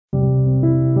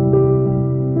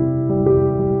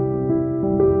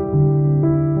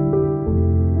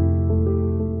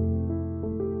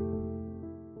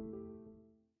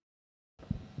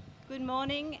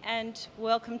morning and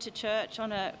welcome to church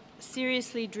on a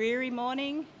seriously dreary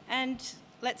morning and,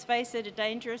 let's face it, a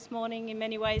dangerous morning in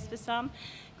many ways for some.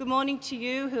 Good morning to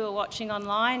you who are watching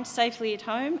online safely at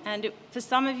home, and for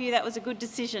some of you that was a good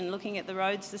decision looking at the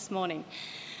roads this morning.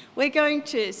 We're going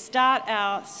to start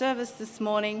our service this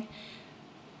morning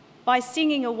by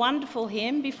singing a wonderful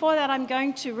hymn. Before that, I'm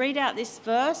going to read out this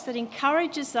verse that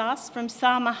encourages us from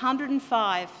Psalm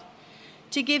 105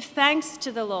 to give thanks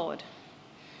to the Lord,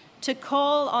 to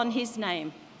call on his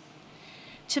name,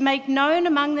 to make known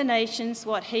among the nations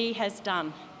what he has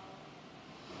done.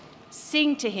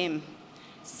 Sing to him,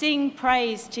 sing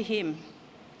praise to him,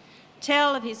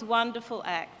 tell of his wonderful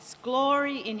acts,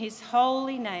 glory in his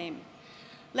holy name.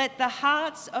 Let the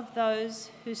hearts of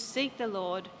those who seek the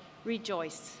Lord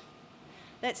rejoice.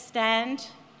 Let's stand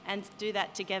and do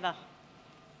that together.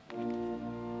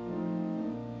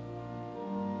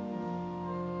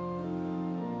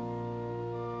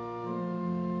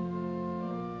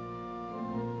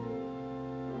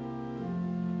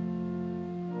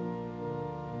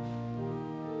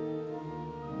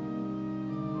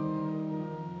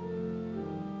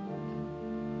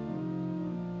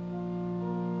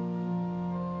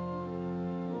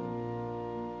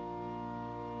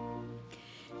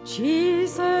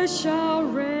 Jesus shall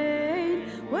reign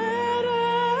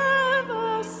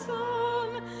wherever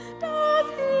sun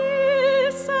doth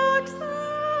his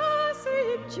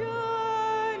successive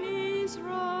journeys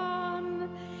run.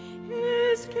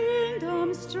 His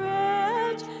kingdom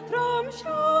stretch from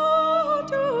shore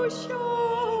to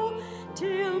shore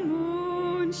till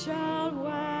moon shall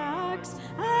wax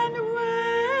and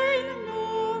wane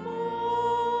no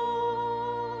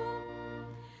more.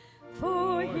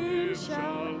 For him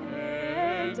shall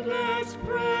endless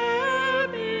prayer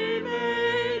be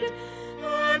made,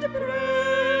 and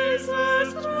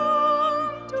praises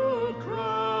throng to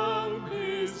crown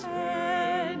his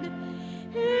head.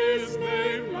 His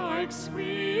name like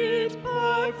sweet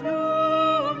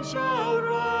perfume shall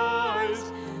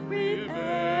rise with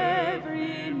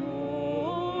every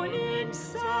morning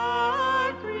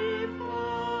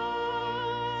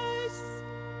sacrifice.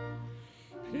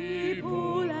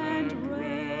 People and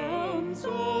realms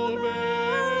of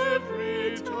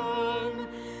every tongue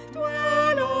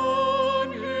dwell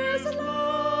on his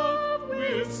love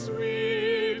with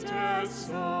sweetest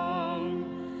song,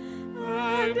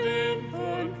 and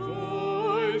infant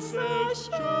voices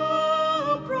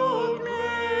shall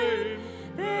proclaim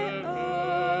their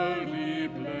early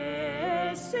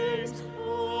blessings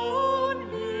on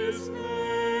his name.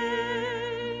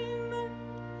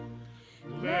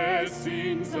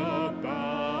 Blessings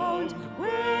abound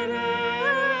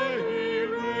where'er he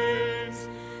reigns.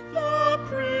 The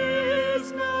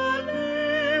prisoner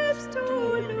lives to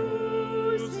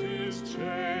loose his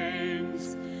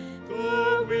chains.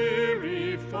 The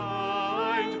weary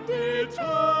find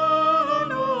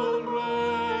eternal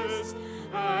rest,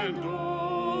 and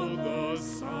all the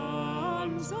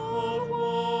sons of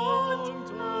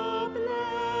want are blessed.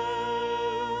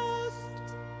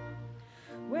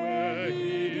 Where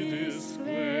he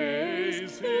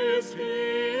displays his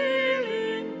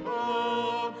healing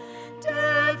power,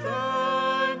 death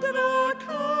and the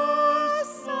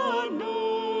curse are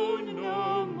known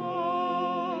no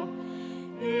more.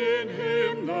 In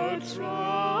him the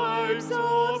tribes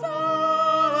of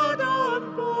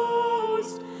Adam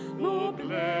boast more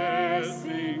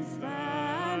blessings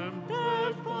than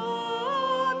their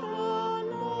father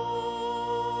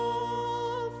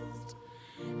lost.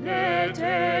 Let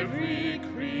every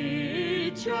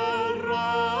creature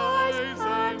rise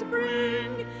and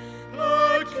bring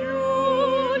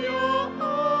peculiar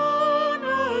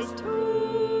honors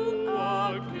to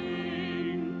our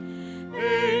King.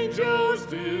 Angels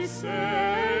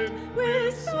descend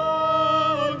with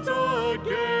songs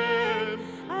again,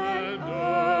 and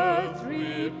earth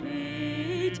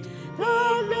repeat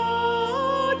the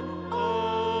Lord.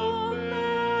 Amen.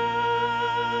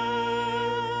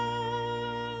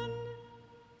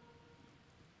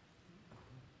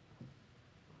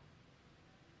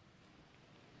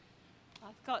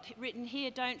 I've got written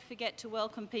here, don't forget to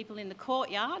welcome people in the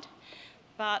courtyard,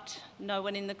 but no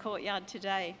one in the courtyard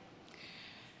today.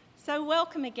 So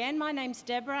welcome again. My name's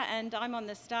Deborah and I'm on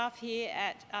the staff here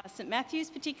at St Matthew's.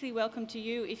 Particularly welcome to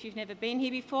you if you've never been here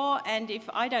before, and if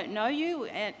I don't know you,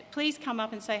 please come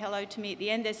up and say hello to me at the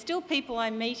end. There's still people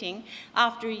I'm meeting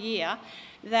after a year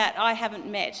that I haven't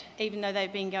met, even though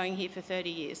they've been going here for 30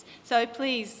 years. So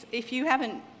please, if you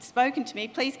haven't spoken to me,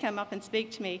 please come up and speak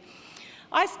to me.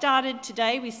 I started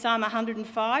today with Psalm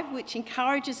 105, which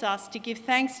encourages us to give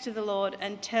thanks to the Lord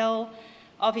and tell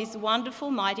of his wonderful,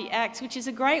 mighty acts, which is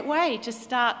a great way to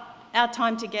start our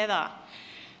time together.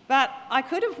 But I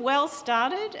could have well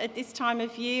started at this time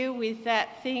of year with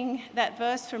that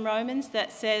verse from Romans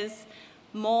that says,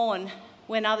 mourn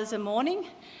when others are mourning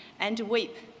and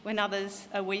weep when others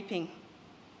are weeping.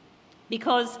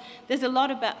 Because there's a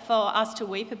lot for us to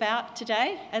weep about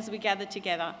today as we gather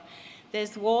together.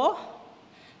 There's war,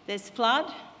 there's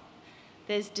flood,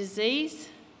 there's disease,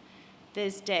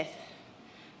 there's death.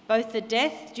 Both the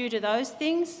death due to those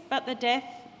things, but the death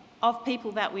of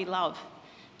people that we love,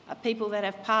 people that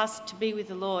have passed to be with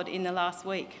the Lord in the last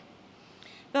week.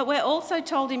 But we're also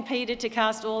told in Peter to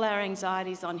cast all our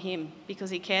anxieties on him because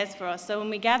he cares for us. So when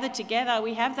we gather together,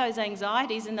 we have those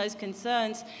anxieties and those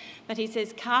concerns, but he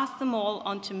says, cast them all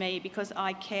onto me because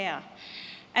I care.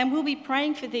 And we'll be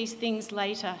praying for these things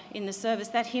later in the service.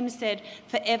 That hymn said,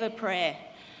 forever prayer.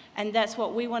 And that's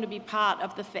what we want to be part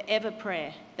of, the forever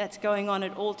prayer that's going on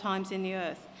at all times in the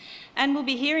earth. And we'll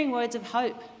be hearing words of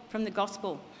hope from the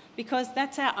gospel because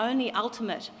that's our only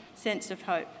ultimate sense of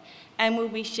hope. And we'll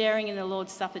be sharing in the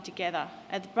Lord's Supper together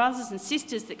as brothers and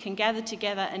sisters that can gather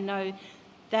together and know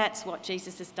that's what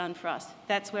Jesus has done for us.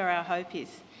 That's where our hope is.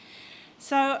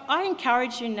 So I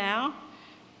encourage you now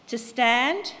to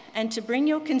stand and to bring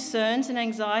your concerns and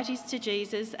anxieties to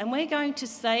Jesus, and we're going to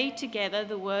say together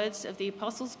the words of the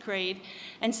Apostles' Creed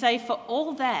and say, for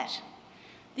all that,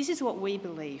 this is what we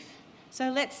believe. So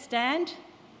let's stand.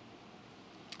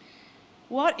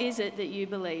 What is it that you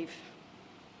believe?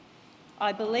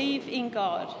 I believe in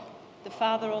God, the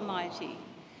Father Almighty,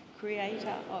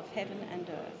 creator of heaven and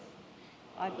earth.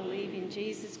 I believe in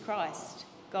Jesus Christ,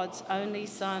 God's only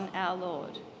Son, our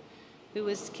Lord, who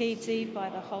was conceived by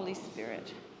the Holy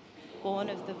Spirit, born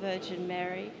of the Virgin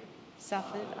Mary,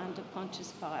 suffered under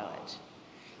Pontius Pilate,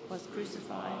 was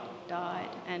crucified, died,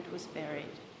 and was buried.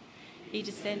 He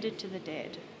descended to the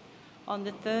dead. On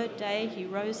the third day he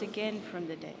rose again from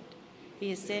the dead.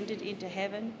 He ascended into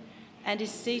heaven and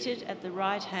is seated at the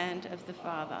right hand of the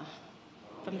Father.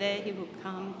 From there he will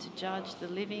come to judge the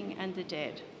living and the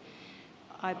dead.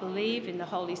 I believe in the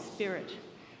Holy Spirit,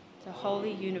 the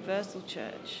holy universal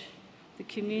church, the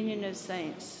communion of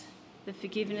saints, the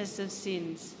forgiveness of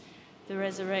sins, the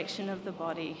resurrection of the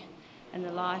body, and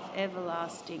the life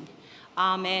everlasting.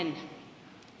 Amen.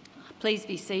 Please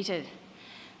be seated.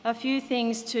 A few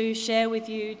things to share with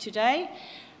you today.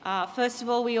 First of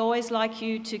all, we always like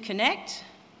you to connect.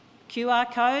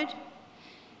 QR code,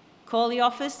 call the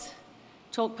office,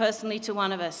 talk personally to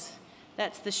one of us.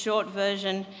 That's the short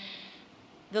version.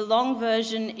 The long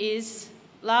version is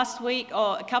last week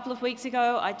or a couple of weeks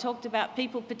ago, I talked about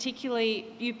people, particularly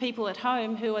you people at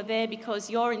home who are there because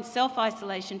you're in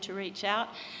self-isolation to reach out.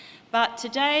 But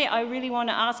today I really want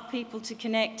to ask people to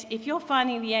connect. If you're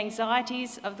finding the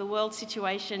anxieties of the world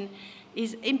situation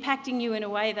is impacting you in a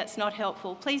way that's not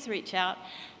helpful, please reach out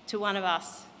to one of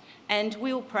us. And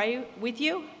we'll pray with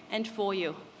you and for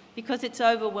you because it's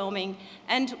overwhelming.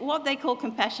 And what they call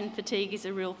compassion fatigue is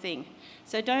a real thing.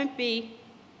 So don't be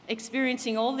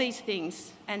experiencing all these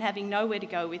things and having nowhere to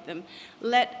go with them.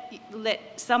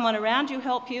 Let someone around you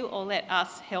help you or let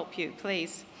us help you,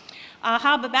 please.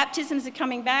 Harbour baptisms are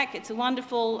coming back. It's a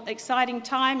wonderful, exciting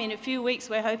time. In a few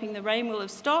weeks, we're hoping the rain will have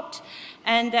stopped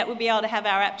and that we'll be able to have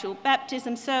our actual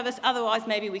baptism service. Otherwise,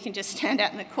 maybe we can just stand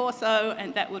out in the Corso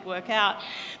and that would work out.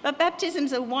 But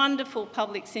baptism's a wonderful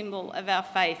public symbol of our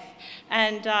faith.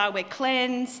 And we're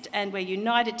cleansed and we're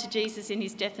united to Jesus in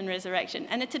his death and resurrection.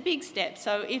 And it's a big step.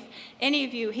 So if any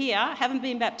of you here haven't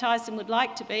been baptised and would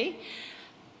like to be,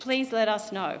 please let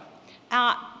us know.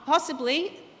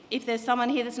 Possibly, if there's someone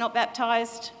here that's not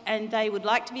baptised and they would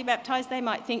like to be baptised, they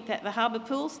might think that the harbour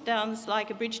pool sounds like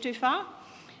a bridge too far.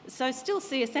 So still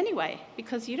see us anyway,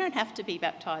 because you don't have to be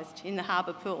baptised in the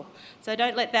harbour pool. So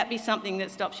don't let that be something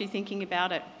that stops you thinking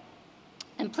about it.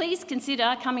 And please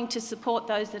consider coming to support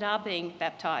those that are being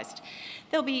baptised.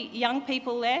 There'll be young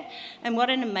people there, and what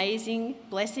an amazing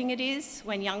blessing it is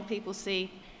when young people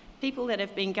see people that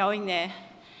have been going there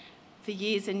for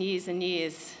years and years and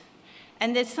years.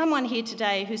 And there's someone here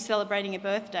today who's celebrating a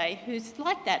birthday who's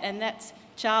like that, and that's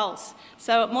Charles.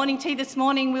 So at morning tea this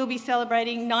morning, we'll be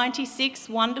celebrating 96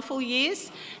 wonderful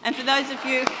years. And for those of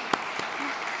you,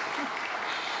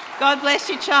 God bless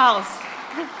you, Charles.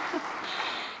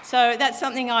 So that's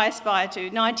something I aspire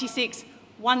to, 96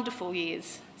 wonderful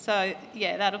years. So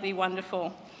yeah, that'll be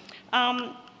wonderful.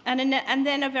 And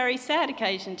then a very sad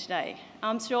occasion today.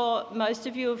 I'm sure most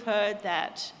of you have heard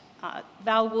that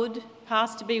Val Wood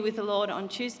passed to be with the Lord on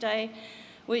Tuesday,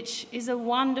 which is a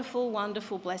wonderful,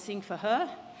 wonderful blessing for her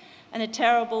and a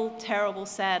terrible, terrible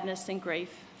sadness and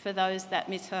grief for those that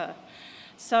miss her.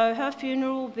 So her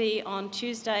funeral will be on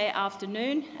Tuesday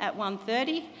afternoon at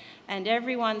 1:30, and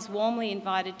everyone's warmly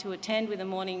invited to attend with a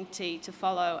morning tea to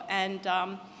follow. And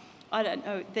I don't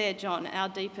know, there, John, our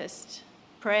deepest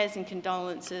prayers and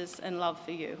condolences and love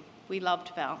for you. We loved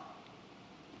Val.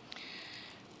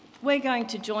 We're going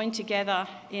to join together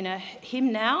in a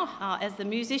hymn now as the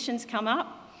musicians come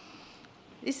up.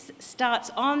 This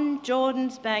starts "On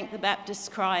Jordan's Bank the Baptists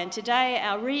Cry," and today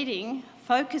our reading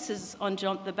focuses on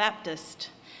John the Baptist.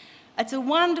 It's a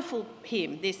wonderful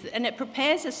hymn, this, and it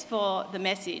prepares us for the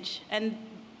message and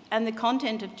the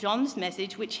content of John's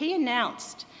message, which he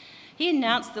announced. He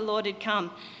announced the Lord had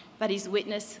come, but his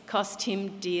witness cost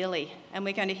him dearly, and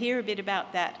we're going to hear a bit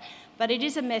about that. But it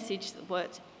is a message that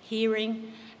worth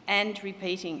hearing and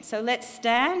repeating. So let's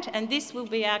stand, and this will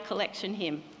be our collection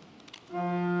hymn.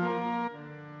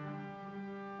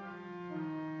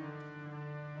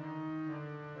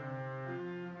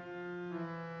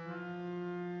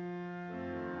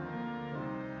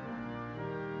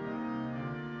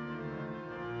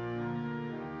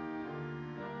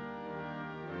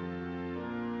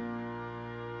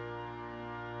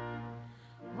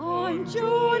 On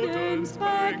Jordan's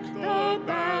bank the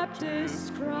Baptist's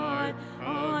cry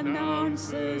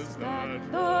announces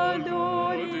that the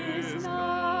Lord is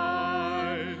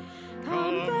nigh.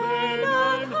 Come then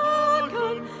and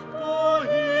hearken, for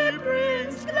he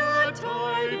brings glad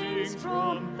tidings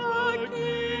from the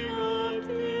King of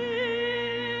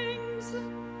Kings.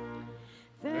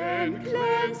 Then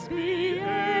cleansed be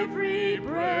every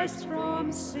breast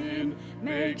from sin,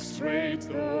 make straight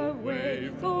the way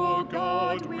for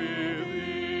God within.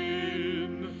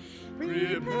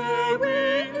 Prepare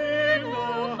within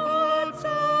our hearts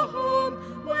a home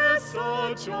where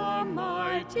such a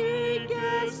mighty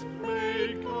guest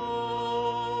may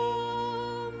come.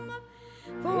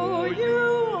 For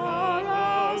you are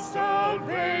our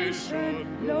salvation,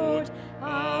 Lord,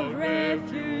 our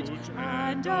refuge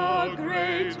and our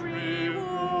great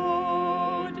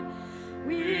reward.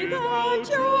 Without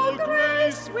your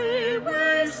grace we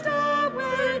waste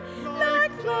away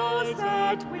like flowers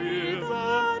that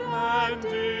wither and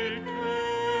decay.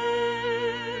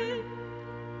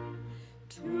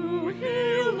 To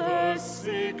heal the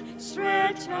sick,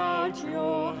 stretch out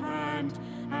your hand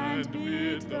and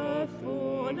bid the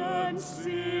fallen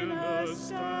sinner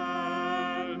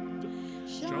stand.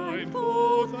 Shine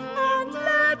forth and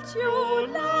let your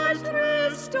light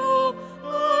restore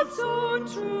God's own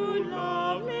true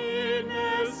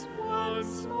loveliness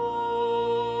once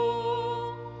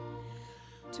more.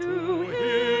 To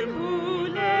him who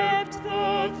left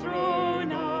the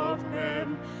throne of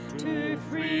heaven to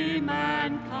free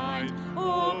mankind,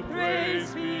 all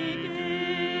praise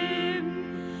begin.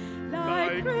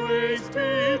 Like praise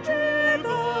be to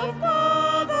the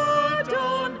Father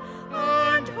done,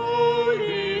 and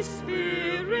Holy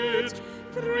Spirit,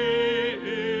 three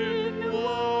in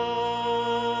one.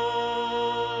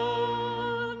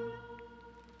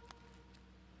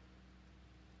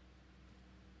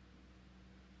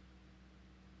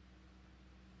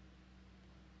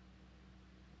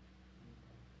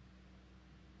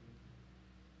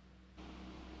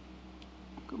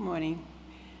 Good morning.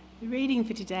 The reading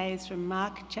for today is from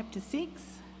Mark chapter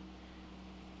 6,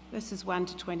 verses 1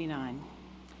 to 29,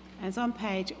 and it's on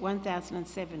page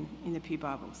 1007 in the Pew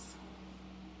Bibles.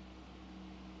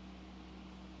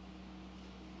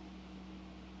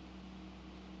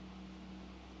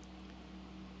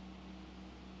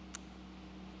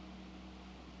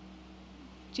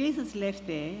 Jesus left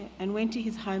there and went to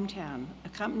his hometown,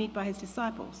 accompanied by his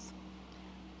disciples.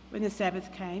 When the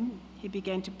Sabbath came, he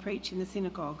began to preach in the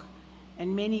synagogue,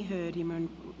 and many heard him and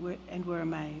were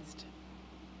amazed.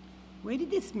 "Where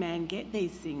did this man get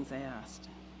these things?" they asked.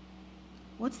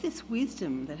 "What's this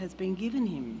wisdom that has been given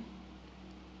him?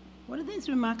 What are these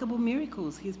remarkable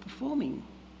miracles he is performing?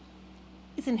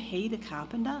 Isn't he the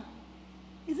carpenter?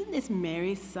 Isn't this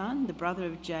Mary's son, the brother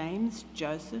of James,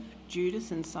 Joseph,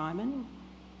 Judas, and Simon?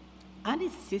 Aren't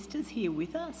his sisters here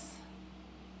with us?"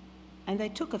 And they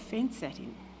took offence at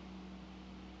him.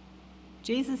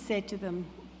 Jesus said to them,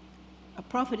 "A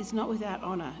prophet is not without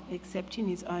honour except in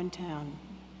his own town,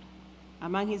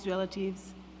 among his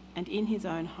relatives, and in his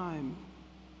own home."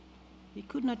 He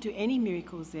could not do any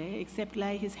miracles there except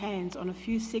lay his hands on a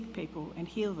few sick people and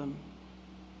heal them.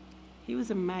 He was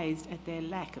amazed at their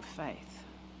lack of faith.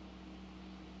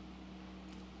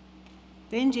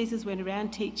 Then Jesus went around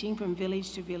teaching from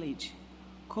village to village.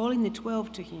 Calling the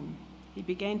 12 to him, he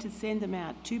began to send them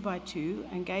out 2 by 2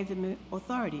 and gave them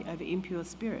authority over impure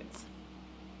spirits.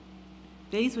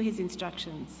 These were his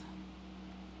instructions: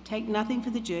 "Take nothing for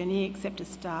the journey except a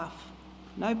staff,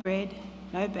 no bread,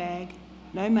 no bag,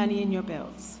 no money in your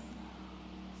belts.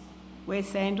 Wear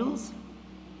sandals,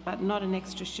 but not an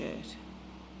extra shirt.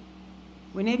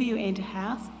 Whenever you enter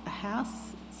a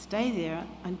house, stay there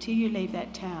until you leave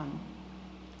that town.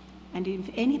 And if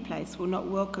any place will not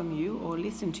welcome you or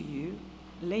listen to you,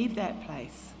 leave that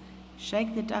place.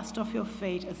 Shake the dust off your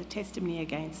feet as a testimony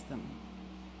against them."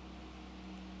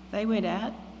 They went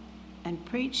out and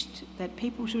preached that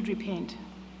people should repent.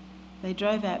 They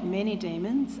drove out many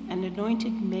demons and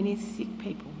anointed many sick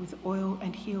people with oil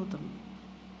and healed them.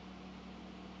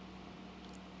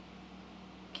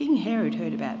 King Herod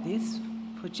heard about this,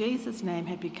 for Jesus' name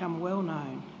had become well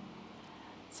known.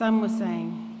 Some were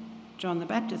saying, "John the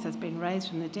Baptist has been raised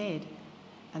from the dead,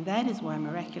 and that is why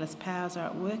miraculous powers are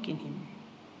at work in him."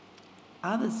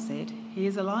 Others said, "He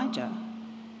is Elijah."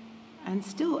 And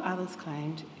still others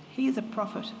claimed, "He is a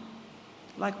prophet,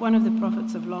 like one of the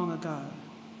prophets of long ago."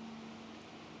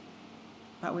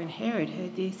 But when Herod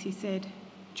heard this, he said,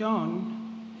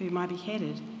 "John, whom I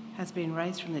beheaded, has been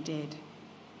raised from the dead."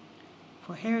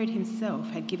 For Herod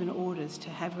himself had given orders to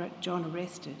have John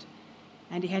arrested,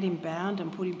 and he had him bound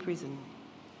and put in prison.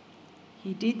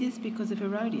 He did this because of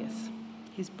Herodias,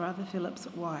 his brother Philip's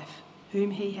wife,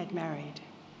 whom he had married.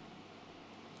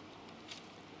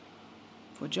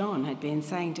 For John had been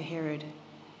saying to Herod,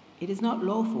 "It is not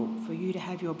lawful for you to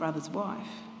have your brother's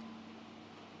wife."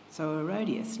 So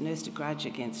Herodias nursed a grudge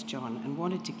against John and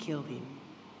wanted to kill him.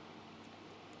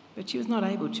 But she was not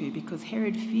able to because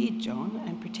Herod feared John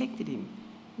and protected him,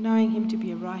 knowing him to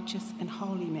be a righteous and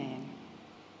holy man.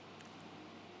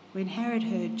 When Herod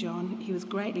heard John, he was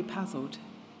greatly puzzled,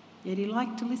 yet he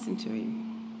liked to listen to him.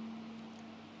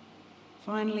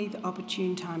 Finally, the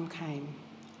opportune time came.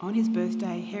 On his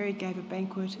birthday, Herod gave a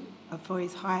banquet for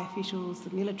his high officials,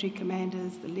 the military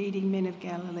commanders, the leading men of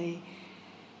Galilee.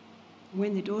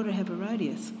 When the daughter of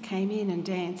Herodias came in and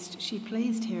danced, she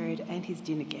pleased Herod and his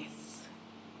dinner guests.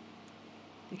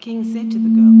 The king said to the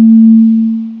girl,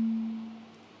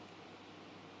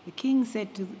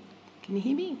 "Can you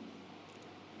hear me?"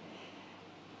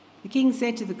 The king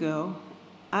said to the girl,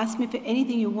 "Ask me for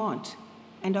anything you want,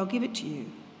 and I'll give it to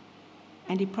you."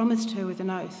 And he promised her with an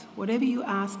oath, "Whatever you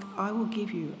ask, I will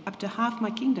give you, up to half my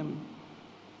kingdom."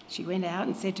 She went out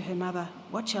and said to her mother,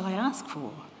 "What shall I ask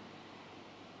for?"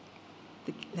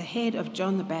 The head of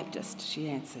John the Baptist," she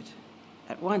answered.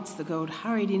 At once the girl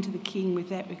hurried into the king with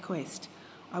that request,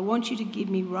 "I want you to give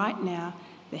me right now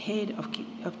the head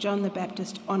of John the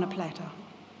Baptist on a platter."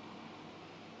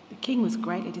 The king was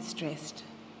greatly distressed,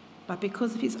 but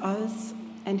because of his oaths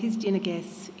and his dinner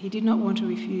guests, he did not want to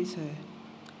refuse her.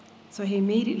 So he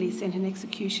immediately sent an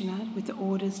executioner with the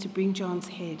orders to bring John's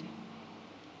head.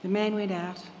 The man went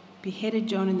out, beheaded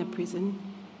John in the prison,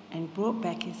 and brought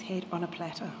back his head on a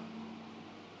platter.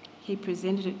 He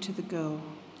presented it to the girl,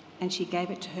 and she gave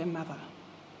it to her mother.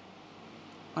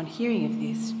 On hearing of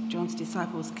this, John's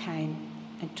disciples came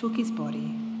and took his body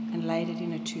and laid it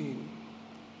in a tomb.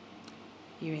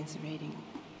 Here ends the reading.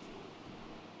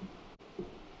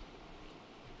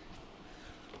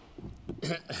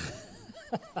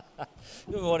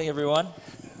 Good morning, everyone.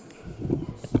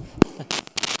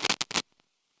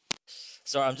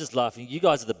 Sorry, I'm just laughing. You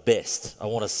guys are the best. I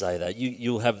want to say that.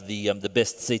 You'll have the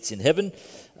best seats in heaven,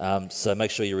 so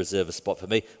make sure you reserve a spot for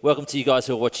me. Welcome to you guys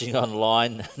who are watching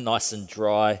online, nice and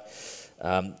dry.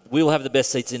 We'll have the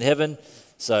best seats in heaven,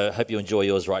 so I hope you enjoy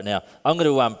yours right now. I'm going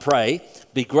to pray.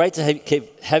 Be great to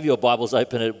have your Bibles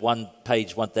open at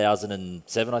page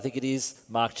 1007, I think it is,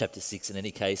 Mark chapter 6 in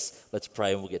any case. Let's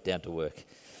pray and we'll get down to work.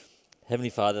 Heavenly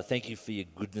Father, thank you for your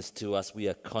goodness to us. We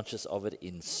are conscious of it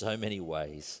in so many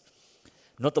ways,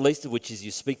 not the least of which is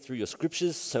you speak through your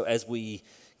scriptures. So as we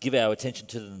give our attention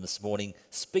to them this morning,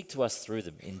 speak to us through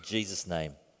them in Jesus'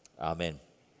 name. Amen.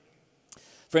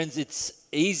 Friends, it's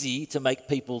easy to make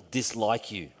people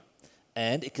dislike you,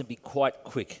 and it can be quite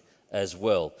quick as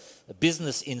well. A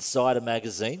Business Insider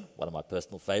magazine, one of my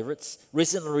personal favourites,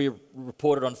 recently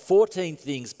reported on 14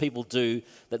 things people do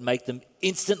that make them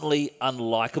instantly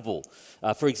unlikable.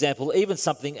 For example, even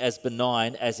something as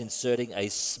benign as inserting a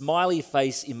smiley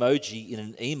face emoji in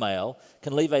an email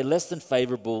can leave a less than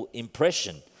favourable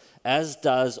impression, as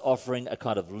does offering a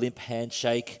kind of limp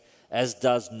handshake, as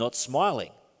does not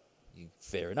smiling.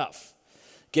 Fair enough.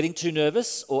 Getting too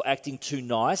nervous or acting too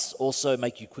nice also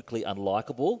make you quickly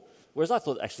unlikable, whereas I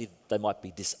thought actually they might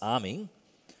be disarming,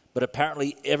 but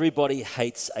apparently everybody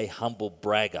hates a humble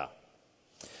bragger.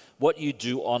 What you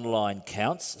do online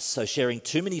counts, so sharing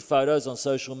too many photos on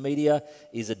social media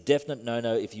is a definite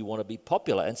no-no if you want to be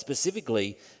popular. And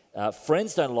specifically,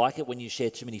 friends don't like it when you share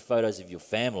too many photos of your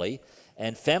family,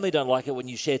 and family don't like it when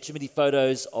you share too many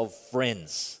photos of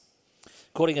friends.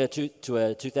 According to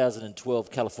a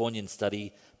 2012 Californian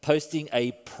study, posting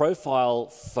a profile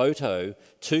photo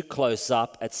too close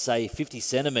up at, say, 50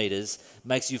 centimetres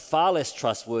makes you far less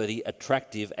trustworthy,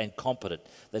 attractive and competent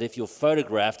than if you're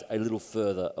photographed a little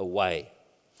further away.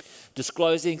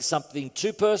 Disclosing something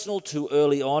too personal too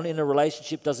early on in a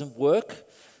relationship doesn't work,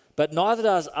 but neither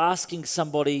does asking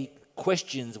somebody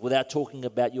questions without talking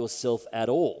about yourself at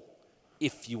all,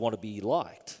 if you want to be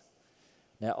liked.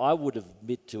 Now, I would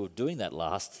admit to doing that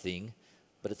last thing,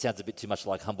 but it sounds a bit too much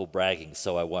like humble bragging,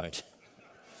 so I won't.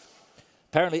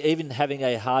 Apparently, even having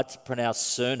a hard-to-pronounce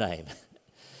surname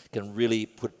can really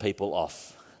put people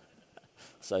off.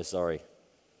 So sorry.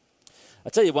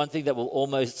 I'll tell you one thing that will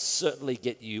almost certainly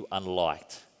get you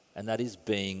unliked, and that is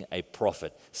being a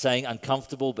prophet. Saying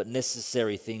uncomfortable but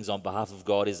necessary things on behalf of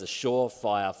God is a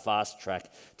surefire fast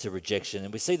track to rejection,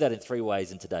 and we see that in three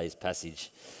ways in today's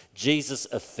passage. Jesus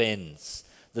offends.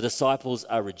 The disciples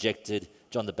are rejected.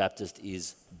 John the Baptist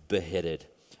is beheaded.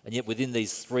 And yet within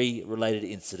these three related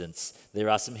incidents, there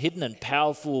are some hidden and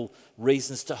powerful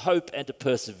reasons to hope and to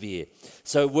persevere.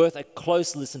 So worth a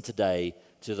close listen today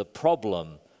to the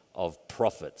problem of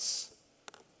prophets.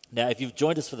 Now, if you've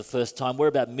joined us for the first time, we're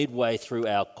about midway through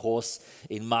our course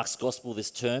in Mark's Gospel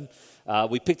this term.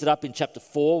 We picked it up in chapter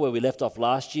 4 where we left off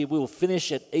last year. We will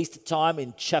finish at Easter time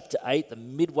in chapter 8, the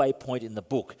midway point in the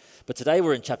book. But today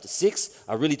we're in chapter 6.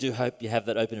 I really do hope you have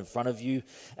that open in front of you.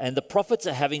 And the prophets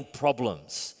are having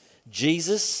problems.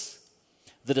 Jesus,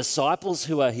 the disciples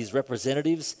who are his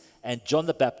representatives, and John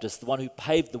the Baptist, the one who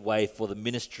paved the way for the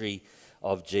ministry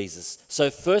of Jesus.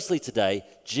 So firstly today,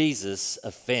 Jesus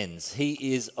offends.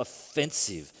 He is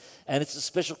offensive. And it's a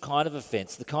special kind of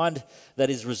offense, the kind that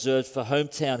is reserved for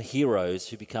hometown heroes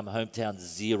who become hometown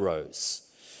zeros.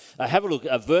 Have a look.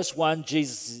 Verse 1,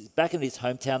 Jesus is back in his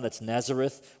hometown, that's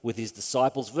Nazareth, with his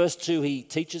disciples. Verse 2, he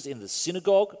teaches in the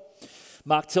synagogue.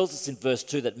 Mark tells us in verse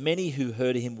 2 that many who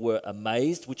heard him were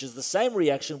amazed, which is the same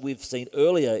reaction we've seen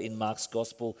earlier in Mark's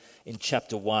Gospel in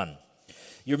chapter 1.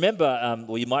 You remember,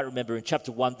 or you might remember in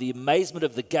chapter 1, the amazement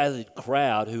of the gathered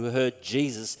crowd who heard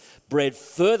Jesus bred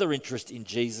further interest in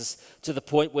Jesus to the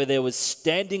point where there was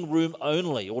standing room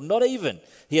only, or not even.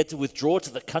 He had to withdraw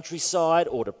to the countryside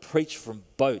or to preach from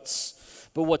boats.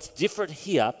 But what's different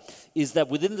here is that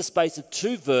within the space of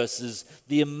 2 verses,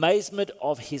 the amazement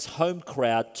of his home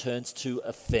crowd turns to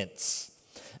offense.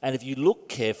 And if you look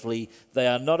carefully, they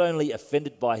are not only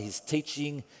offended by his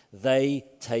teaching, they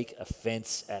take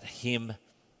offense at him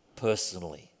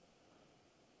personally.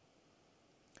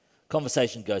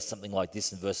 Conversation goes something like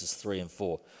this in verses 3 and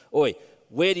 4. Oi,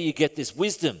 where do you get this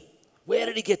wisdom? Where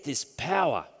did he get this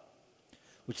power?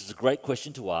 Which is a great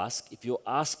question to ask if you're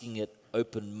asking it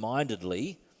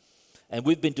open-mindedly. And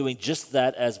we've been doing just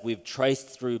that as we've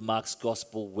traced through Mark's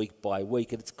Gospel week by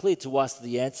week. And it's clear to us that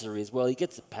the answer is, well, he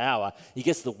gets the power, he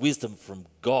gets the wisdom from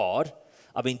God.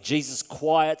 I mean, Jesus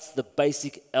quiets the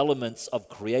basic elements of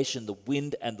creation, the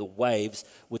wind and the waves,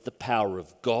 with the power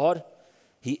of God.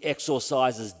 He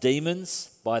exorcises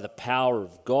demons by the power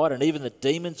of God. And even the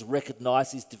demons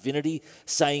recognize his divinity,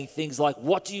 saying things like,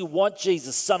 "What do you want,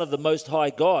 Jesus, Son of the Most High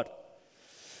God?"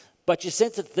 But you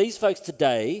sense that these folks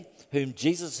today, whom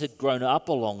Jesus had grown up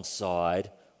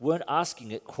alongside, weren't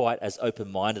asking it quite as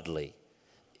open-mindedly.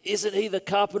 Isn't he the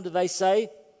carpenter, they say?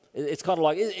 It's kind of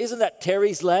like, isn't that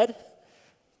Terry's lad?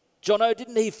 Jono,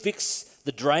 didn't he fix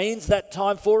the drains that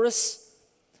time for us?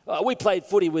 We played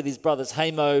footy with his brothers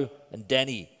Hamo and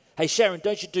Danny. Hey, Sharon,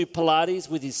 don't you do Pilates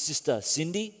with his sister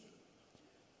Cindy?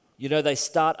 You know, they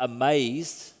start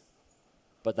amazed,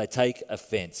 but they take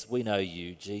offense. We know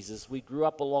you, Jesus. We grew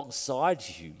up alongside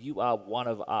you. You are one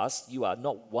of us. You are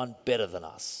not one better than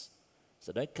us.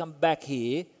 So don't come back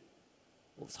here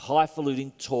with this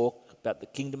highfalutin talk about the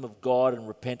kingdom of God and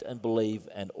repent and believe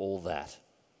and all that.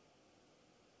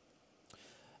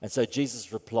 And so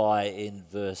Jesus' reply in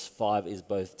verse 5 is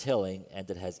both telling and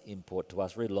it has import to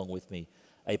us. Read along with me.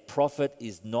 A prophet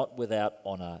is not without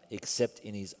honor except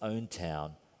in his own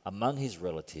town, among his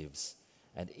relatives,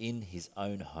 and in his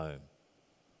own home.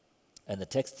 And the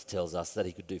text tells us that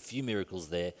he could do few miracles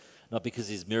there, not because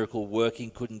his miracle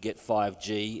working couldn't get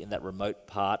 5G in that remote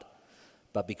part,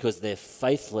 but because their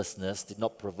faithlessness did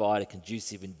not provide a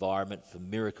conducive environment for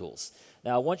miracles.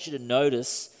 Now, I want you to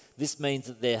notice this means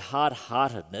that their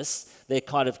hard-heartedness, their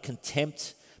kind of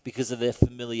contempt because of their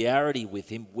familiarity with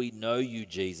him, we know you,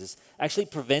 Jesus, actually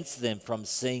prevents them from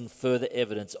seeing further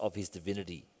evidence of his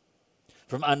divinity.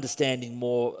 from understanding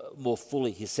more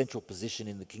fully his central position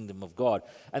in the kingdom of God.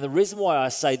 And the reason why I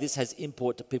say this has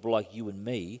import to people like you and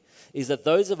me is that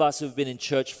those of us who have been in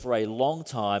church for a long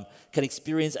time can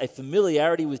experience a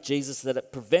familiarity with Jesus that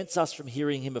it prevents us from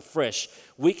hearing him afresh.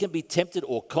 We can be tempted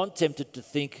or contempted to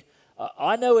think,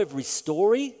 I know every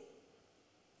story,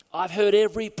 I've heard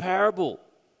every parable,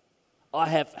 I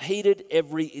have heeded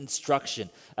every instruction.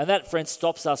 And that, friends,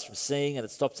 stops us from seeing, and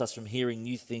it stops us from hearing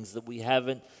new things that we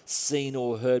haven't seen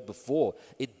or heard before.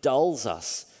 It dulls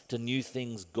us to new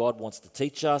things God wants to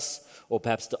teach us, or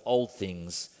perhaps to old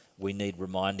things we need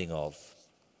reminding of.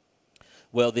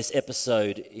 Well, this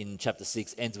episode in chapter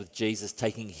 6 ends with Jesus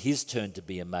taking his turn to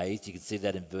be amazed. You can see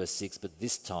that in verse 6, but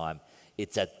this time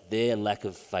it's at their lack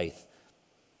of faith,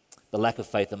 the lack of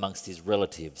faith amongst his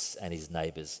relatives and his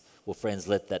neighbours. Well, friends,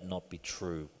 let that not be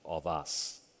true of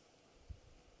us.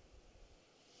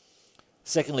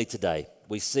 Secondly, today,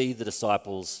 we see the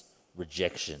disciples'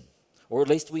 rejection, or at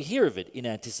least we hear of it in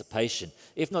anticipation,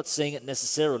 if not seeing it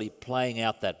necessarily playing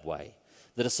out that way.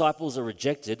 The disciples are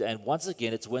rejected, and once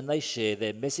again, it's when they share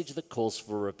their message that calls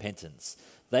for repentance.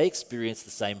 They experience the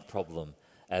same problem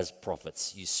as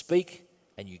prophets. You speak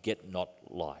and you get not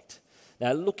liked.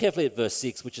 Now, look carefully at verse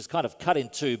 6, which is kind of cut in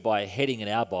two by a heading in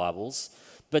our Bibles.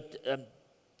 But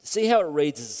see how it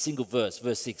reads as a single verse.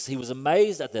 Verse 6, he was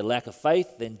amazed at their lack of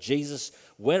faith. Then Jesus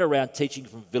went around teaching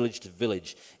from village to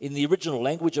village. In the original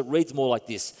language, it reads more like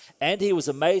this. And he was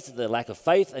amazed at their lack of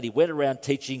faith, and he went around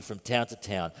teaching from town to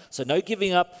town. So no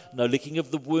giving up, no licking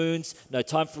of the wounds, no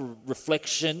time for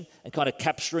reflection and kind of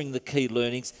capturing the key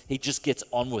learnings. He just gets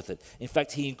on with it. In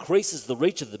fact, he increases the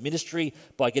reach of the ministry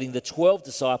by getting the 12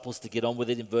 disciples to get on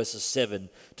with it in verses 7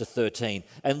 to 13.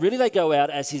 And really they go out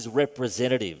as his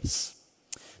representatives.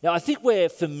 Now, I think we're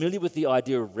familiar with the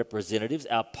idea of representatives.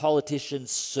 Our politicians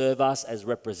serve us as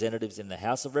representatives in the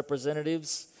House of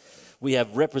Representatives. We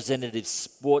have representative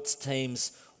sports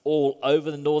teams all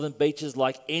over the northern beaches.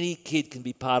 Like any kid can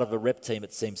be part of a rep team,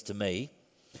 it seems to me.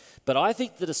 But I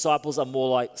think the disciples are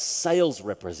more like sales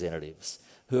representatives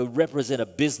who represent a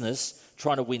business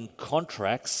trying to win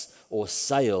contracts or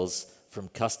sales from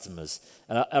customers.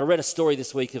 And I read a story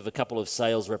this week of a couple of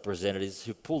sales representatives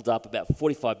who pulled up about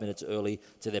 45 minutes early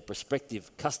to their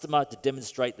prospective customer to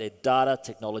demonstrate their data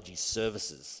technology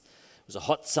services. It was a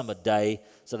hot summer day,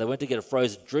 so they went to get a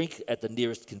frozen drink at the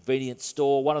nearest convenience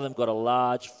store. One of them got a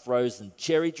large frozen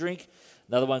cherry drink.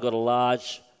 Another one got a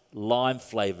large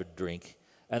lime-flavoured drink.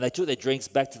 And they took their drinks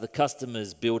back to the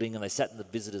customer's building and they sat in the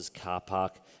visitor's car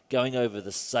park going over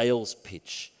the sales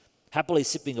pitch, happily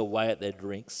sipping away at their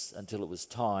drinks until it was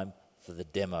time for the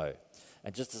demo.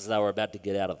 And just as they were about to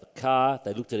get out of the car,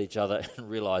 they looked at each other and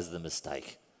realised the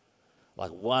mistake.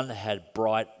 Like one had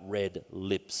bright red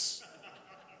lips,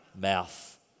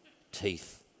 mouth,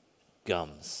 teeth,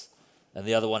 gums. And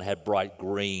the other one had bright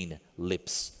green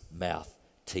lips, mouth,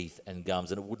 teeth and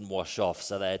gums, and it wouldn't wash off,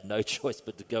 so they had no choice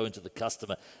but to go into the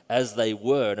customer as they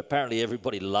were. And apparently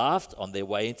everybody laughed on their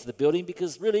way into the building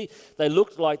because really they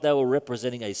looked like they were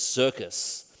representing a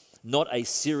circus, not a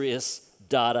serious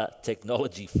data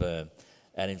technology firm.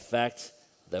 And in fact,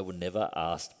 they were never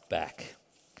asked back.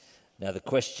 Now the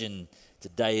question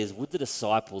today is, would the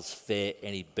disciples fare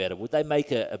any better? Would they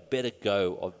make a better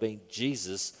go of being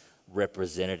Jesus'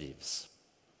 representatives?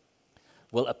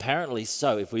 Well, apparently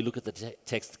so, if we look at the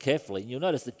text carefully. And you'll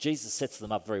notice that Jesus sets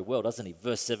them up very well, doesn't he?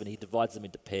 Verse 7, he divides them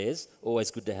into pairs.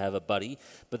 Always good to have a buddy.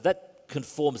 But that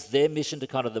conforms their mission to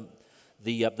kind of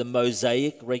the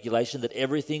Mosaic regulation that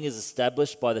everything is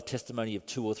established by the testimony of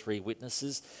 2 or 3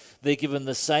 witnesses. They're given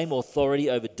the same authority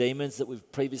over demons that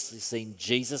we've previously seen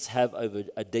Jesus have over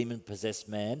a demon-possessed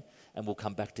man, and we'll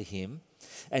come back to him.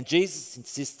 And Jesus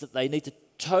insists that they need to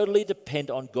totally depend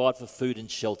on God for food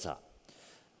and shelter.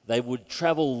 They would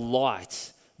travel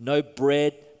light, no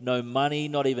bread, no money,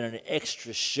 not even an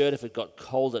extra shirt if it got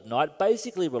cold at night,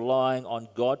 basically relying on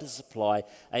God to supply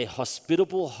a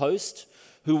hospitable host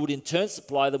who would in turn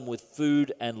supply them with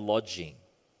food and lodging.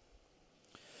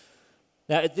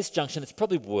 Now, at this junction, it's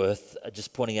probably worth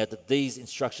just pointing out that these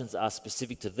instructions are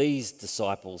specific to these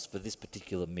disciples for this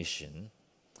particular mission.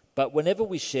 But whenever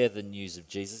we share the news of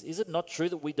Jesus, is it not true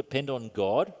that we depend on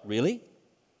God, really?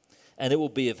 And it will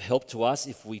be of help to us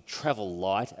if we travel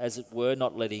light, as it were,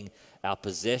 not letting our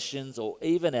possessions or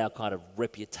even our kind of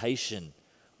reputation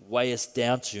weigh us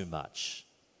down too much.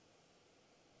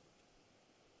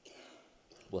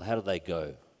 Well, how do they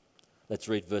go? Let's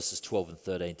read verses 12 and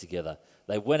 13 together.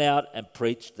 They went out and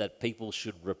preached that people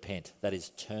should repent, that is,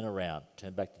 turn around,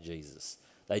 turn back to Jesus.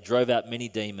 They drove out many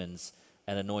demons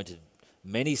and anointed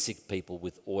many sick people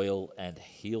with oil and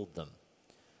healed them.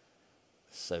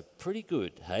 So pretty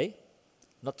good, hey?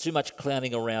 not too much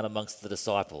clowning around amongst the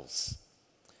disciples.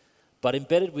 But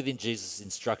embedded within Jesus'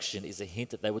 instruction is a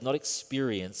hint that they would not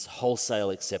experience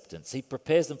wholesale acceptance. He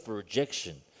prepares them for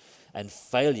rejection and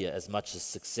failure as much as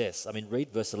success. I mean,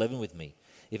 read verse 11 with me.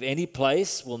 If any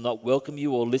place will not welcome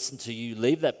you or listen to you,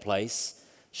 leave that place,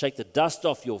 shake the dust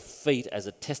off your feet as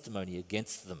a testimony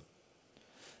against them.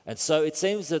 And so it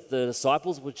seems that the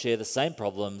disciples would share the same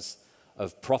problems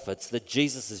of prophets that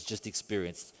Jesus has just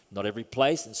experienced. Not every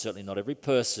place and certainly not every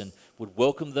person would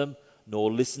welcome them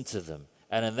nor listen to them.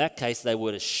 And in that case, they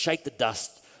were to shake the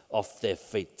dust off their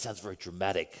feet. Sounds very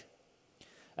dramatic.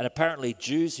 And apparently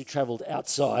Jews who travelled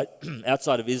outside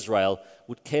of Israel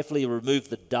would carefully remove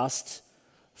the dust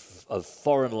of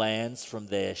foreign lands from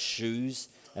their shoes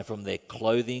and from their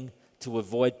clothing to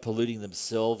avoid polluting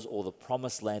themselves or the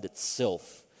promised land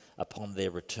itself upon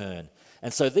their return.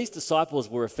 And so these disciples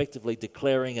were effectively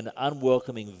declaring an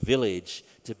unwelcoming village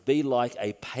to be like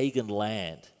a pagan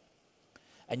land.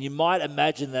 And you might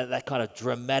imagine that that kind of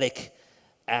dramatic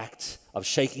act of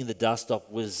shaking the dust off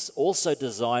was also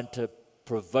designed to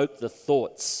provoke the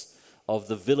thoughts of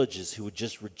the villagers who had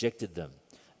just rejected them,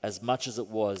 as much as it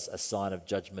was a sign of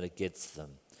judgment against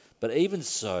them. But even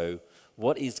so,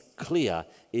 what is clear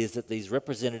is that these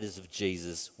representatives of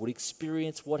Jesus would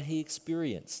experience what he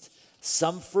experienced.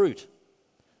 Some fruit,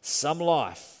 some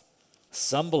life,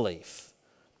 some belief,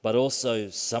 but also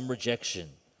some rejection,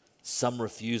 some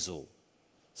refusal,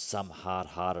 some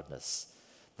hard-heartedness.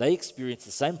 They experienced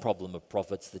the same problem of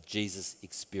prophets that Jesus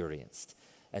experienced.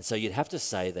 And so you'd have to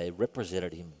say they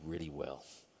represented him really well.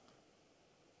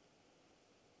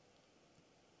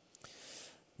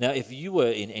 Now, if you were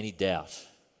in any doubt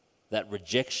that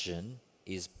rejection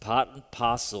is part and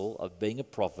parcel of being a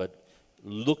prophet,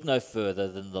 look no further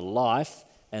than the life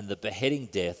and the beheading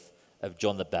death of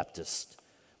John the Baptist,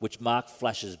 which Mark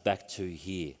flashes back to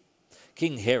here.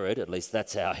 King Herod, at least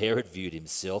that's how Herod viewed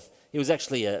himself, he was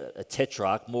actually a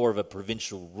tetrarch, more of a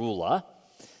provincial ruler,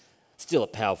 still a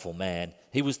powerful man.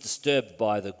 He was disturbed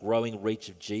by the growing reach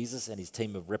of Jesus and his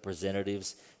team of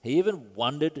representatives. He even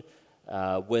wondered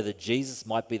whether Jesus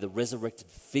might be the resurrected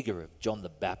figure of John the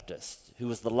Baptist, who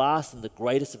was the last and the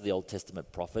greatest of the Old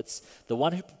Testament prophets, the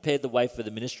one who prepared the way for the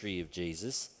ministry of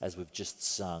Jesus, as we've just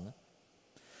sung.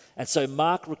 And so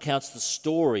Mark recounts the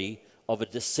story of a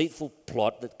deceitful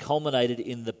plot that culminated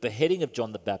in the beheading of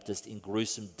John the Baptist in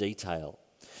gruesome detail.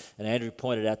 And Andrew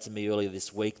pointed out to me earlier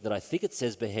this week that I think it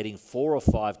says beheading 4 or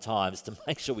 5 times to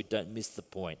make sure we don't miss the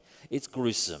point. It's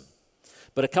gruesome.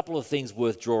 But a couple of things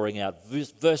worth drawing out.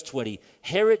 Verse 20,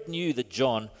 Herod knew that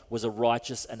John was a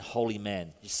righteous and holy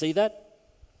man. You see that?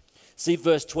 See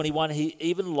verse 21, he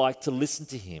even liked to listen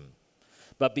to him.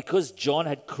 But because John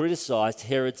had criticized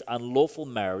Herod's unlawful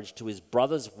marriage to his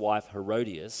brother's wife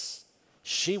Herodias,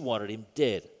 she wanted him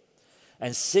dead.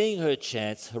 And seeing her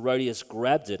chance, Herodias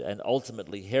grabbed it, and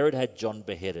ultimately Herod had John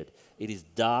beheaded. It is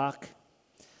dark.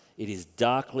 It is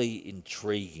darkly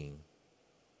intriguing.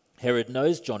 Herod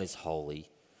knows John is holy,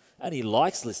 and he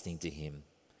likes listening to him,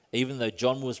 even though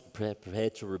John was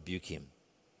prepared to rebuke him.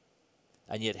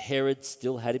 And yet Herod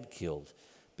still had him killed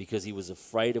because he was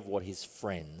afraid of what his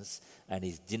friends and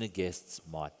his dinner guests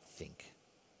might think.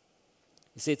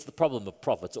 You see, it's the problem of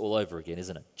prophets all over again,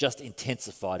 isn't it? Just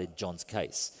intensified in John's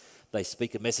case. They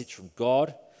speak a message from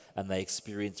God and they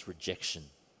experience rejection.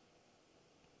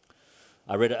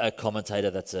 I read a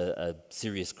commentator that's a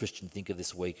serious Christian thinker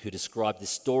this week who described this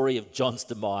story of John's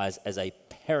demise as a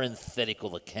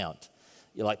parenthetical account.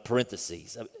 You're like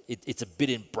parentheses. It's a bit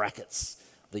in brackets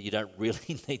that you don't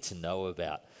really need to know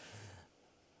about.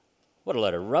 What a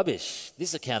load of rubbish.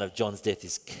 This account of John's death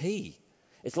is key.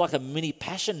 It's like a mini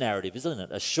passion narrative, isn't it?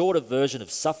 A shorter version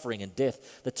of suffering and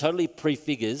death that totally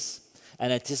prefigures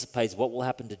and anticipates what will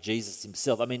happen to Jesus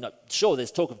himself. I mean, sure,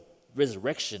 there's talk of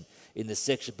resurrection in this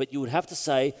section, but you would have to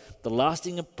say the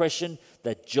lasting impression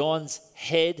that John's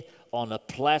head on a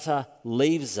platter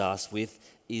leaves us with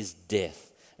is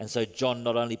death. And so John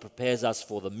not only prepares us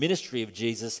for the ministry of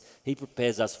Jesus, he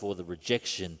prepares us for the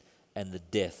rejection and the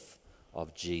death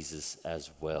of Jesus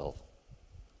as well.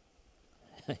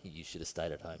 You should have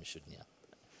stayed at home, shouldn't you?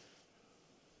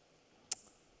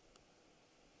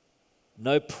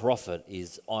 No prophet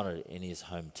is honoured in his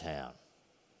hometown.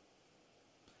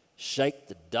 Shake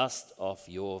the dust off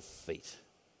your feet.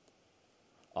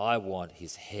 I want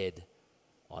his head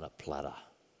on a platter.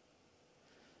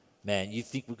 Man, you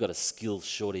think we've got a skills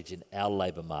shortage in our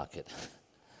labour market.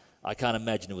 I can't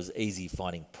imagine it was easy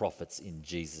finding prophets in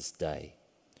Jesus' day.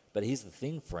 But here's the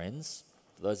thing, friends,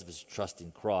 for those of us who trust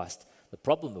in Christ, the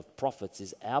problem of prophets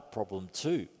is our problem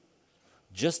too,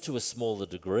 just to a smaller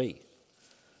degree.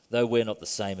 Though we're not the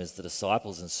same as the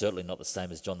disciples and certainly not the same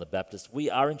as John the Baptist, we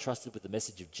are entrusted with the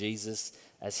message of Jesus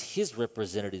as his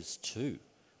representatives too,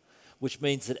 which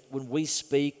means that when we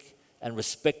speak and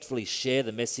respectfully share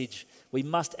the message, we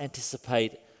must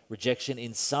anticipate rejection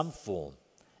in some form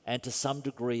and to some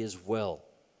degree as well.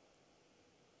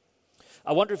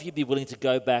 I wonder if you'd be willing to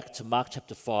go back to Mark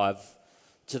chapter 5,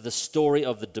 to the story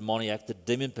of the demoniac, the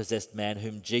demon-possessed man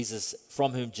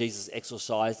from whom Jesus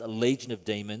exorcised a legion of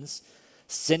demons,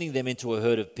 sending them into a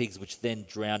herd of pigs which then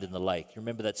drowned in the lake. You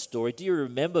remember that story? Do you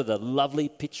remember the lovely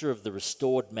picture of the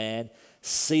restored man,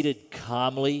 seated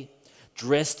calmly,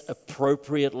 dressed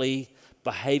appropriately,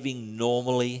 behaving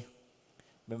normally?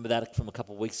 Remember that from a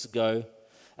couple of weeks ago?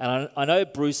 And I know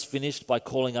Bruce finished by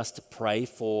calling us to pray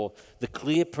for the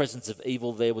clear presence of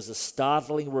evil. There was a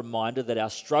startling reminder that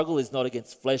our struggle is not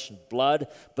against flesh and blood,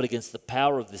 but against the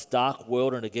power of this dark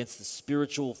world and against the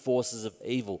spiritual forces of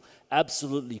evil.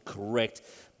 Absolutely correct.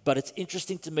 But it's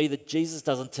interesting to me that Jesus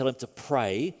doesn't tell him to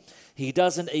pray. He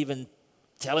doesn't even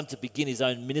tell him to begin his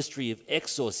own ministry of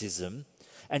exorcism.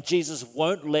 And Jesus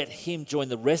won't let him join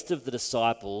the rest of the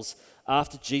disciples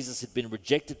after Jesus had been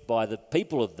rejected by the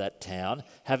people of that town,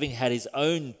 having had his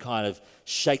own kind of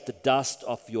shake the dust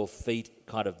off your feet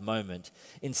kind of moment.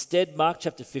 Instead, Mark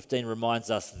chapter 15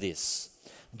 reminds us this.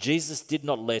 Jesus did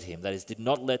not let him, that is, did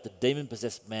not let the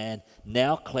demon-possessed man,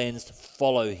 now cleansed,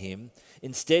 follow him.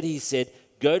 Instead, he said,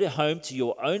 "Go home to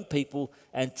your own people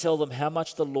and tell them how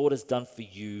much the Lord has done for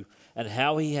you and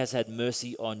how he has had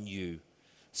mercy on you."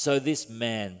 So this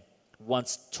man,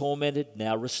 once tormented,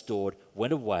 now restored,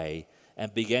 went away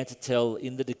and began to tell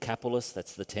in the Decapolis,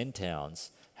 that's the 10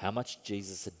 towns, how much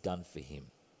Jesus had done for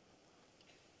him.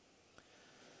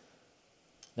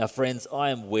 Now, friends, I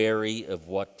am wary of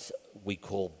what we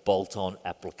call bolt-on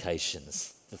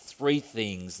applications. The three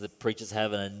things that preachers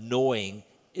have an annoying,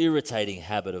 irritating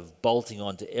habit of bolting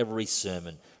onto every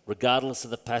sermon, regardless of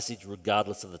the passage,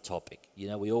 regardless of the topic. You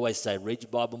know, we always say, read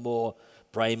your Bible more,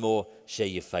 pray more, share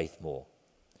your faith more.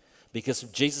 Because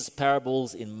from Jesus'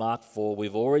 parables in Mark 4,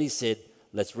 we've already said,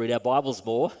 let's read our Bibles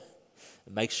more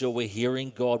and make sure we're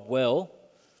hearing God well.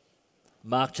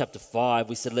 Mark chapter 5,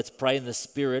 we said, let's pray in the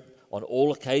Spirit on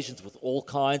all occasions with all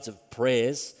kinds of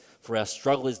prayers, for our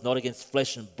struggle is not against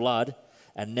flesh and blood.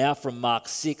 And now from Mark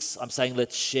 6, I'm saying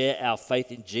let's share our faith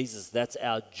in Jesus. That's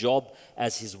our job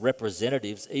as his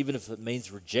representatives, even if it means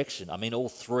rejection. I mean, all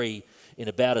three in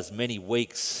about as many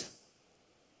weeks.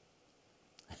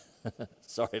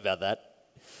 Sorry about that.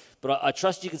 But I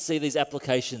trust you can see these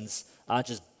applications aren't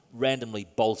just randomly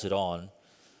bolted on.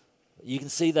 You can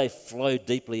see they flow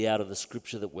deeply out of the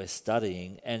scripture that we're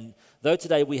studying. And though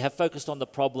today we have focused on the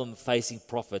problem facing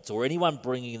prophets or anyone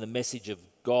bringing the message of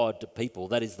God to people,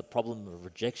 that is the problem of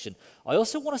rejection, I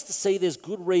also want us to see there's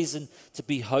good reason to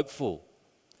be hopeful.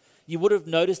 You would have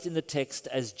noticed in the text,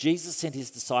 as Jesus sent his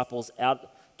disciples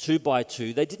out 2 by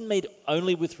 2, they didn't meet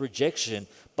only with rejection,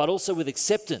 but also with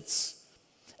acceptance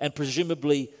and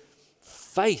presumably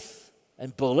faith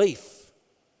and belief.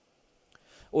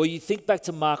 Or you think back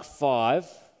to Mark 5,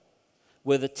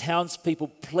 where the townspeople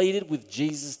pleaded with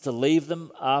Jesus to leave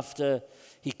them after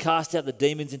he cast out the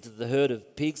demons into the herd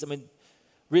of pigs. I mean,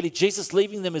 really, Jesus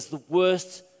leaving them is the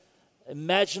worst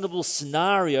imaginable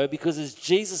scenario, because as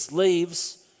Jesus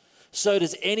leaves, so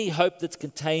does any hope that's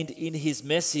contained in his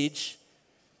message,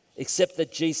 except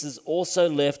that Jesus also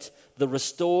left the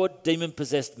restored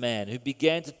demon-possessed man who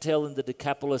began to tell in the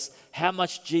Decapolis how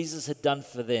much Jesus had done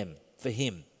for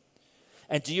him.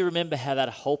 And do you remember how that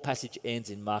whole passage ends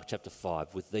in Mark chapter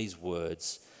 5 with these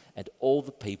words, "And all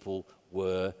the people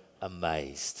were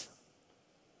amazed."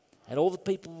 And all the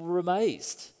people were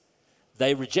amazed.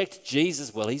 They reject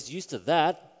Jesus. Well, he's used to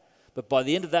that. But by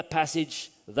the end of that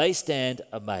passage, they stand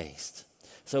amazed.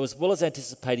 So as well as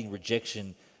anticipating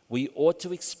rejection, we ought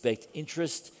to expect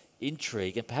interest,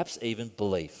 intrigue, and perhaps even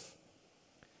belief.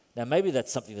 Now, maybe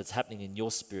that's something that's happening in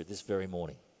your spirit this very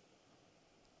morning.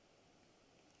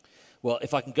 Well,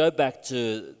 if I can go back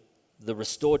to the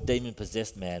restored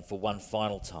demon-possessed man for one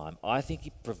final time, I think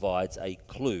it provides a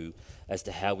clue as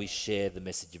to how we share the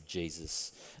message of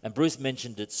Jesus. And Bruce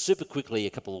mentioned it super quickly a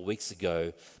couple of weeks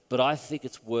ago, but I think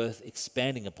it's worth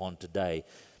expanding upon today.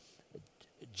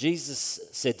 Jesus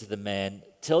said to the man,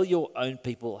 "Tell your own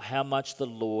people how much the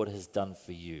Lord has done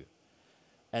for you."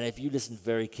 And if you listen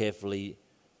very carefully,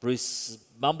 Bruce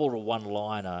mumbled a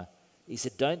one-liner. He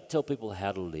said, "Don't tell people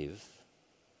how to live.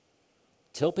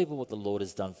 Tell people what the Lord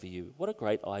has done for you." What a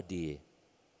great idea.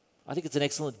 I think it's an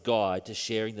excellent guide to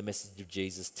sharing the message of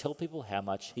Jesus. Tell people how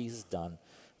much he has done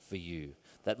for you.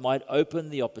 That might open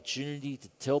the opportunity to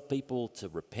tell people to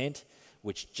repent,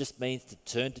 which just means to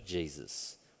turn to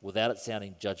Jesus without it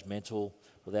sounding judgmental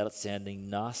without it sounding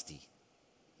nasty.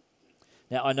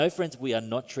 Now, I know, friends, we are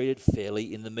not treated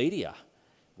fairly in the media.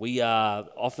 We are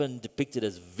often depicted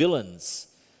as villains,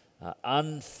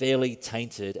 unfairly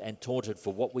tainted and taunted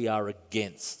for what we are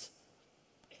against.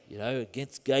 You know,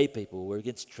 against gay people, we're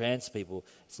against trans people.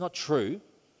 It's not true.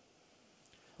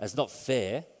 It's not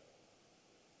fair.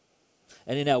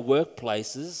 And in our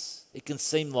workplaces, it can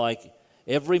seem like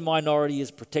every minority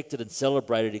is protected and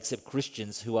celebrated except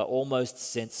Christians, who are almost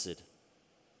censored.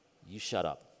 You shut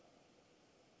up.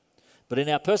 But in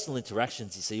our personal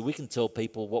interactions, you see, we can tell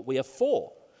people what we are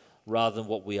for rather than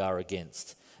what we are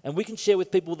against. And we can share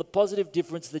with people the positive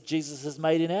difference that Jesus has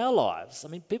made in our lives. I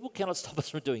mean, people cannot stop us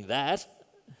from doing that.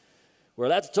 We're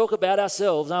allowed to talk about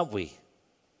ourselves, aren't we?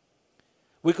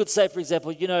 We could say, for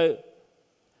example, you know,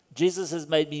 Jesus has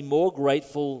made me more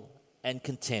grateful and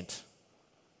content.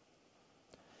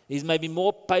 He's made me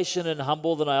more patient and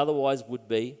humble than I otherwise would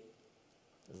be.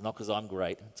 It's not because I'm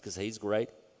great, it's because he's great.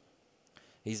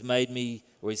 He's made me,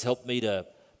 or he's helped me to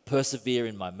persevere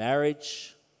in my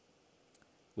marriage,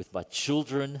 with my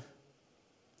children,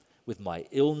 with my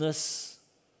illness,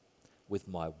 with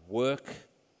my work.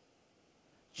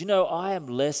 Do you know, I am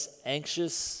less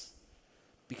anxious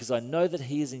because I know that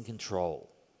he is in control.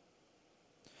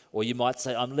 Or you might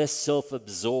say, I'm less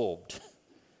self-absorbed.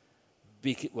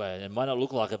 Well, it might not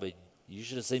look like it, but you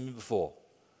should have seen me before.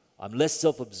 I'm less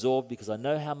self-absorbed because I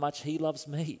know how much he loves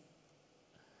me.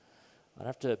 I don't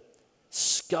have to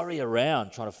scurry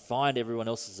around trying to find everyone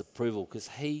else's approval because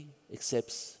he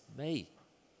accepts me.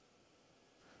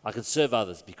 I can serve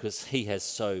others because he has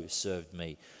so served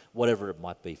me, whatever it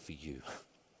might be for you.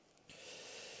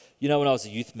 You know, when I was a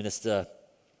youth minister,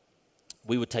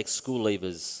 we would take school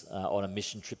leavers on a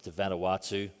mission trip to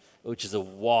Vanuatu, which is a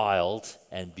wild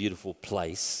and beautiful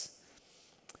place.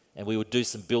 And we would do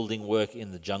some building work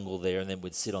in the jungle there, and then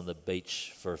we'd sit on the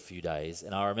beach for a few days.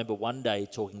 And I remember one day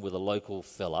talking with a local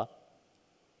fella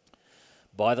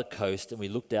by the coast, and we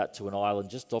looked out to an island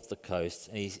just off the coast,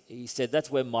 and he said, that's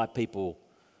where my people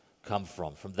come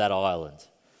from that island.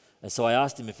 And so I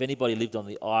asked him if anybody lived on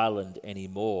the island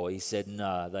anymore. He said,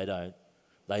 no, they don't.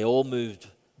 They all moved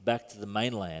back to the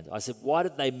mainland. I said, why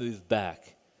did they move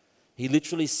back? He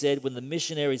literally said, when the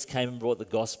missionaries came and brought the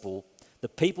gospel, the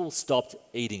people stopped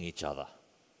eating each other.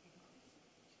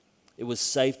 It was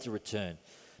safe to return.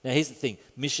 Now, here's the thing.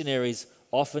 Missionaries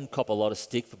often cop a lot of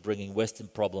stick for bringing Western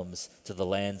problems to the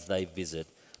lands they visit.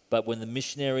 But when the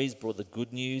missionaries brought the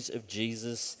good news of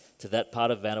Jesus to that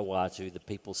part of Vanuatu, the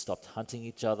people stopped hunting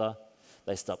each other,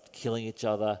 they stopped killing each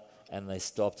other, and they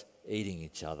stopped eating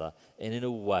each other. And in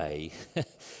a way,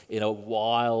 in a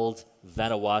wild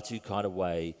Vanuatu kind of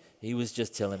way, he was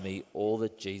just telling me all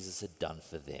that Jesus had done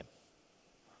for them.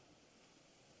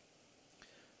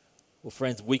 Well,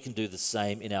 friends, we can do the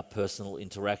same in our personal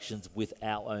interactions with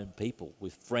our own people,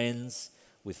 with friends,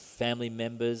 with family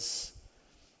members,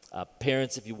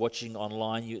 parents. If you're watching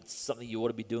online, it's something you ought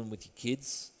to be doing with your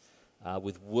kids,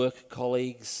 with work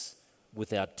colleagues,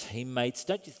 with our teammates.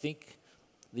 Don't you think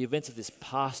the events of this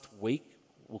past week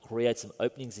will create some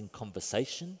openings in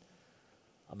conversation?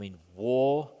 I mean,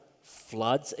 war,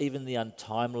 floods, even the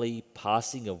untimely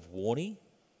passing of Warnie.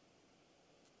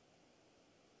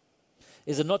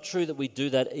 Is it not true that we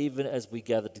do that even as we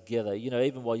gather together? You know,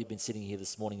 even while you've been sitting here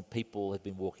this morning, people have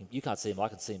been walking. You can't see them, I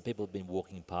can see them. People have been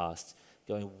walking past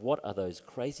going, what are those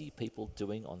crazy people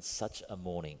doing on such a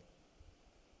morning?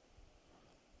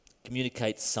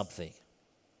 Communicate something.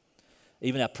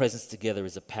 Even our presence together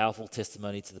is a powerful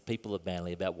testimony to the people of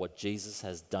Manly about what Jesus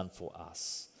has done for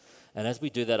us. And as we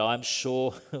do that, I'm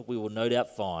sure we will no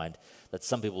doubt find that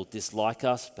some people dislike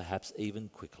us, perhaps even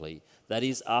quickly. That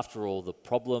is, after all, the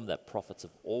problem that prophets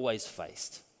have always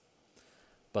faced.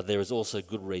 But there is also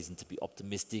good reason to be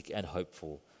optimistic and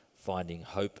hopeful, finding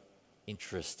hope,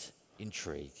 interest,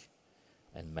 intrigue,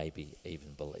 and maybe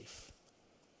even belief.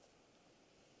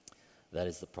 That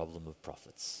is the problem of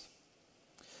prophets.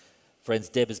 Friends,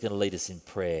 Deb is going to lead us in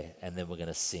prayer, and then we're going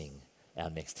to sing our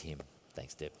next hymn.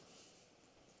 Thanks, Deb.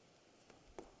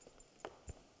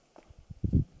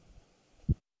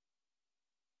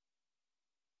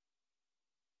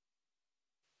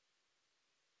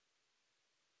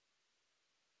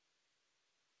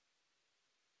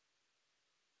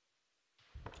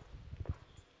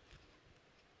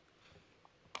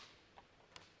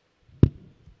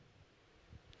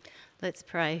 Let's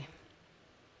pray.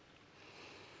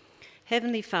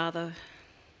 Heavenly Father,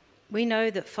 we know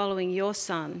that following your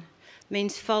Son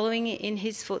means following in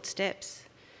his footsteps,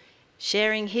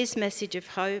 sharing his message of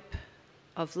hope,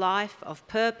 of life, of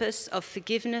purpose, of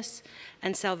forgiveness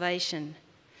and salvation.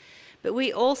 But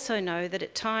we also know that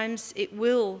at times it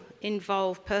will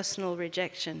involve personal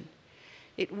rejection.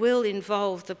 It will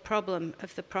involve the problem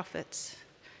of the prophets,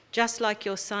 just like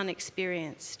your son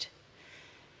experienced,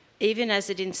 even as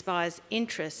it inspires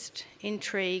interest,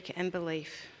 intrigue, and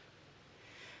belief.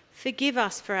 Forgive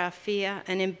us for our fear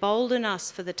and embolden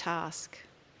us for the task.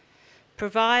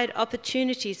 Provide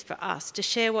opportunities for us to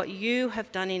share what you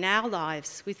have done in our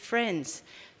lives with friends,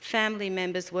 family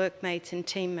members, workmates, and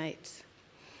teammates.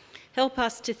 Help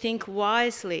us to think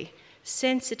wisely,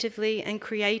 sensitively, and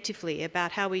creatively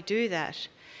about how we do that,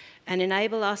 and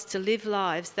enable us to live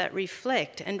lives that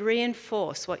reflect and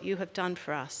reinforce what you have done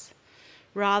for us,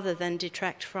 rather than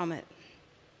detract from it.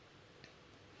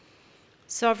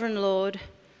 Sovereign Lord,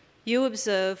 you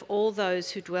observe all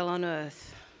those who dwell on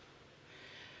earth.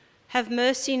 Have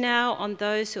mercy now on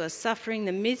those who are suffering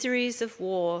the miseries of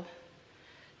war,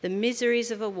 the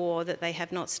miseries of a war that they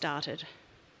have not started.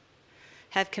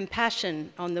 Have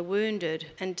compassion on the wounded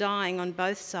and dying on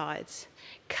both sides.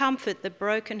 Comfort the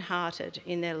broken-hearted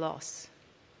in their loss.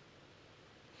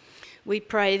 We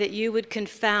pray that you would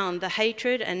confound the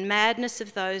hatred and madness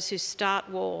of those who start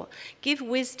war. Give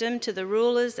wisdom to the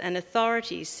rulers and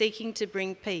authorities seeking to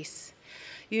bring peace.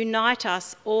 Unite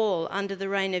us all under the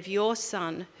reign of your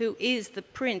Son, who is the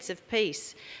Prince of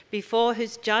Peace, before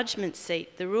whose judgment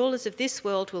seat the rulers of this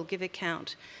world will give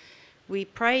account. We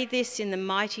pray this in the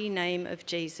mighty name of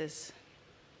Jesus.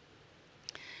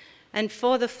 And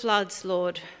for the floods,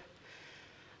 Lord,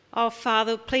 oh,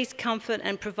 Father, please comfort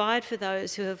and provide for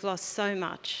those who have lost so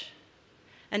much,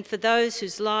 and for those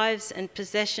whose lives and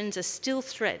possessions are still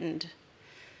threatened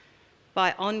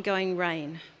by ongoing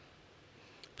rain.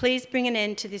 Please bring an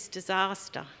end to this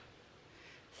disaster.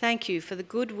 Thank you for the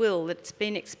goodwill that's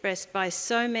been expressed by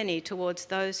so many towards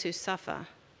those who suffer.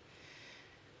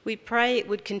 We pray it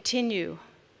would continue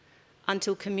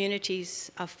until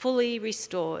communities are fully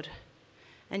restored,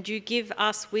 and you give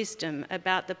us wisdom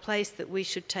about the place that we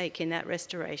should take in that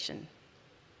restoration.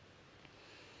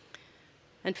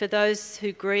 And for those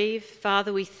who grieve,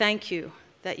 Father, we thank you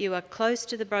that you are close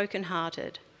to the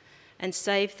brokenhearted and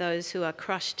save those who are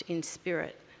crushed in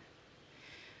spirit.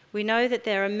 We know that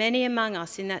there are many among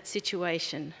us in that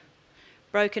situation,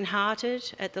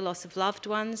 brokenhearted at the loss of loved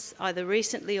ones, either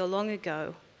recently or long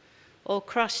ago, or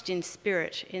crushed in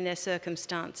spirit in their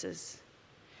circumstances.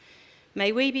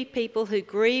 May we be people who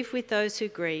grieve with those who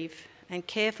grieve and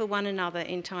care for one another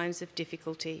in times of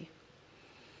difficulty.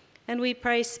 And we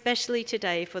pray especially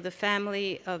today for the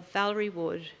family of Valerie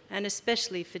Wood, and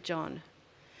especially for John.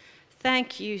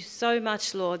 Thank you so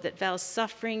much, Lord, that Val's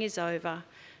suffering is over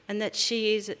and that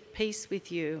she is at peace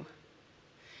with you.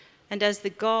 And as the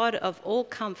God of all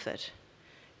comfort,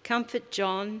 comfort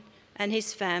John and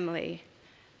his family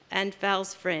and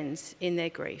Val's friends in their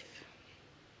grief.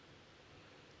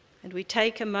 And we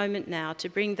take a moment now to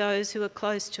bring those who are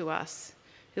close to us,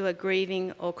 who are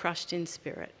grieving or crushed in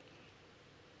spirit.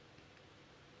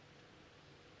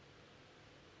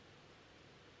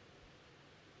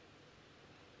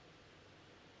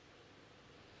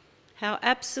 How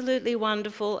absolutely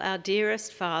wonderful, our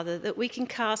dearest Father, that we can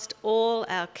cast all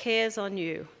our cares on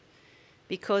you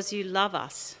because you love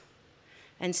us.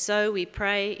 And so we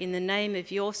pray in the name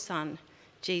of your Son,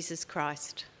 Jesus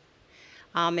Christ.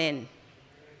 Amen.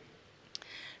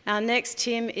 Our next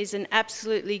hymn is an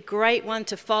absolutely great one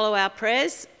to follow our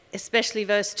prayers, especially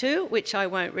verse 2, which I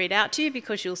won't read out to you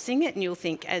because you'll sing it and you'll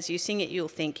think, as you sing it, you'll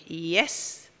think,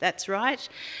 yes, that's right.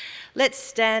 Let's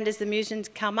stand as the musicians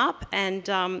come up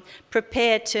and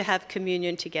prepare to have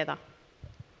communion together.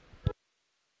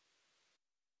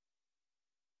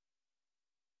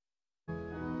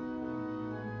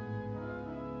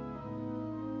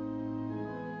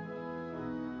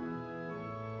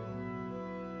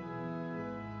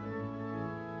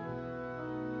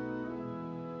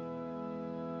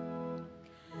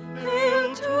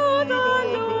 Hail to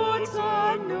the Lord's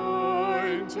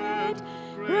anointed,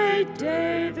 great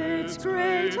David's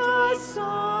greater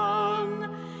Son.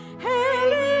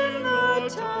 Hail in the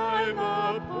time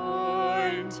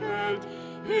appointed,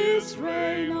 his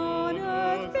reign on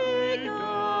earth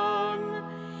begun.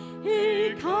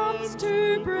 He comes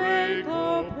to break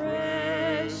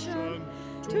oppression,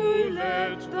 to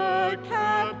let the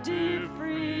captive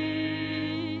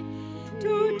free,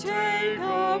 to take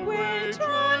away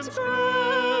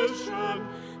transgression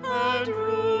and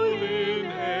rule in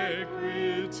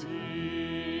equity.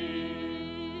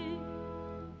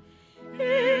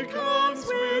 He comes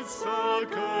with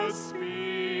succor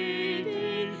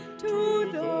speedy to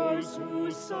those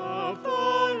who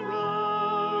suffer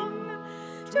wrong,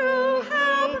 to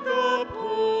help the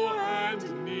poor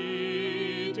and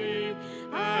needy,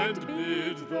 and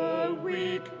bid the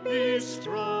weak be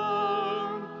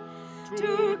strong,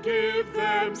 to give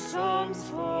them songs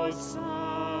for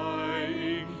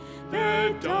sighing,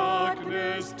 their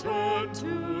darkness turn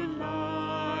to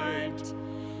light,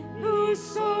 whose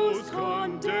souls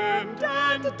condemned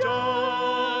and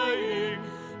dying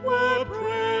were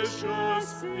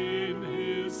precious in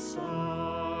his sight.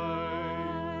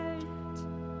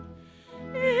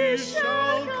 He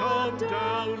shall come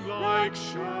down like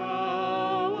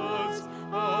showers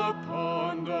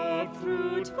upon the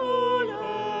fruitful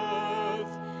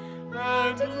earth,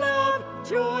 and love,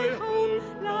 joy, hope,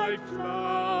 like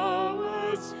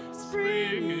flowers,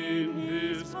 spring in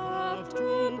his path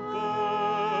to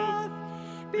birth.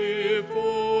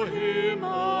 Before him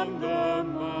on the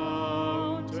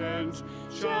mountains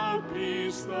shall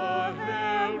peace the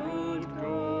herald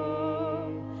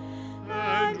go,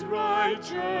 and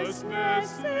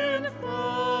righteousness in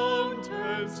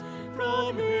fountains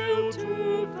from hill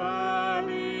to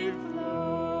valley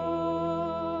flow.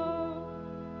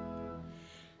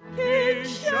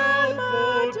 Kings shall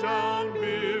bow down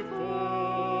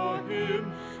before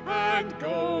him, and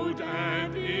gold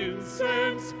and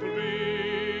incense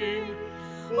bring.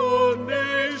 All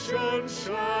nations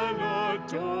shall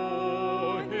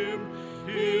adore him,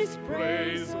 his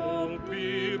praise all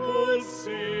people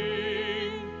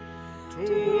sing.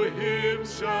 To him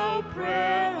shall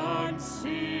prayer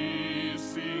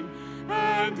unceasing,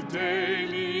 and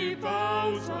daily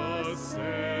vows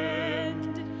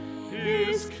ascend.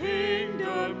 His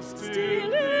kingdom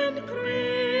still increasing,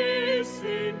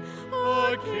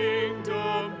 a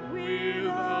kingdom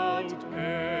without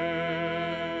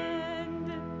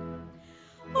end.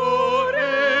 O'er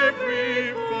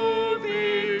every foe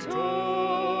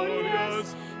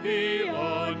victorious, he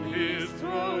on his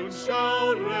throne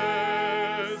shall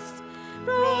rest.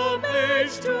 From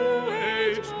age to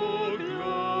age, oh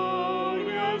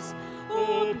glorious,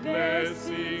 oh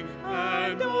blessing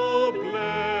and oh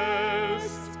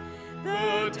blessed.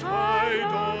 The tide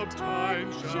of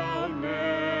time shall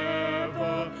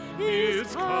never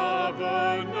his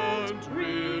covenant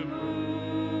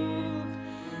remove.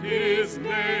 His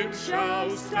name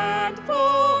shall stand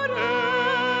forever,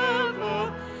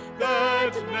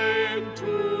 that name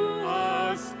to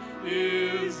us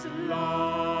is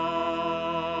love.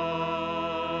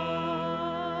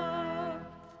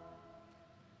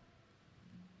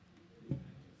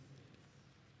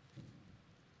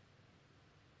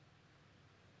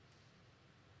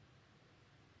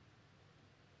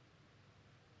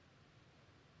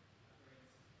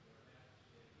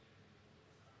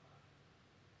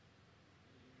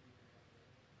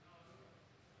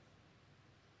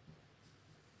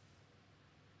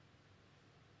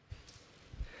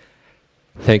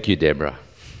 Thank you, Deborah.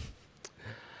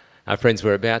 Our friends,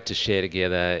 we're about to share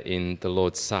together in the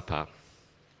Lord's Supper.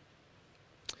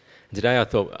 Today I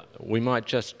thought we might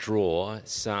just draw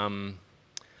some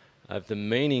of the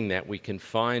meaning that we can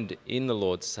find in the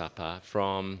Lord's Supper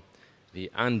from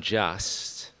the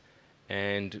unjust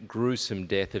and gruesome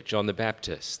death of John the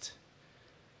Baptist,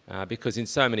 because in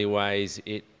so many ways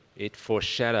it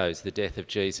foreshadows the death of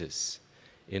Jesus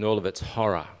in all of its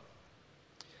horror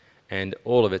and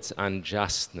all of its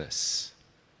unjustness.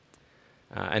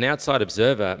 An outside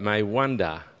observer may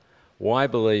wonder why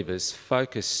believers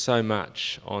focus so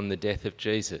much on the death of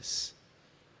Jesus,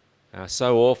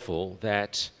 so awful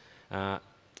that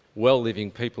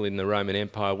well-living people in the Roman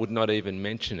Empire would not even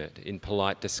mention it in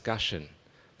polite discussion,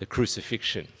 the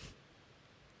crucifixion.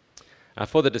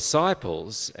 For the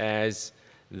disciples, as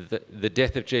the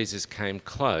death of Jesus came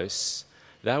close,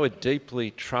 they were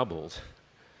deeply troubled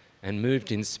and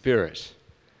moved in spirit.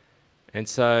 And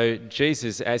so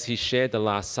Jesus, as he shared the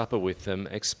Last Supper with them,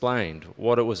 explained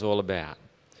what it was all about,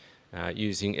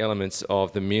 using elements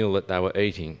of the meal that they were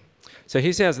eating. So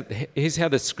here's how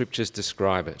the scriptures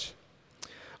describe it.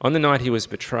 On the night he was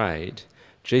betrayed,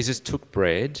 Jesus took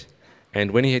bread, and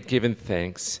when he had given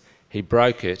thanks, he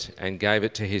broke it and gave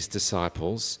it to his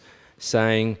disciples,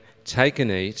 saying, "Take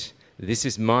and eat, this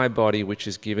is my body which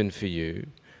is given for you.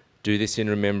 Do this in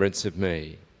remembrance of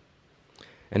me."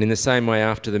 And in the same way,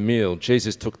 after the meal,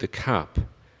 Jesus took the cup,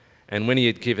 and when he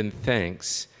had given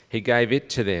thanks, he gave it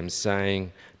to them,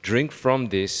 saying, "Drink from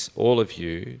this, all of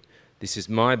you. This is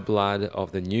my blood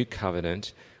of the new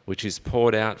covenant, which is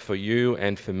poured out for you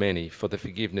and for many for the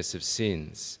forgiveness of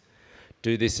sins.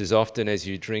 Do this as often as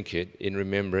you drink it in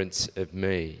remembrance of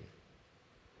me."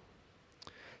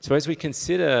 So as we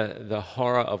consider the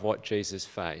horror of what Jesus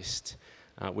faced,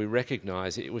 we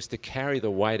recognise it was to carry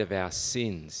the weight of our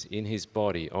sins in his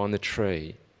body on the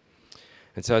tree.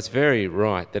 And so it's very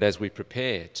right that as we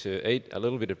prepare to eat a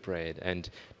little bit of bread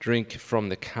and drink from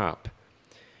the cup,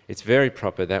 it's very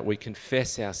proper that we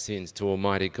confess our sins to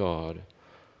Almighty God,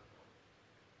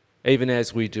 even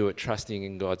as we do it trusting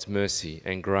in God's mercy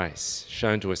and grace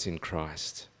shown to us in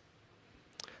Christ.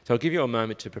 So I'll give you a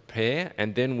moment to prepare,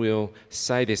 and then we'll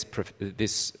say this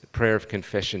prayer of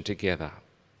confession together.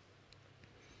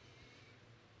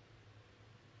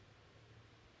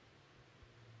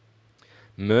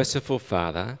 Merciful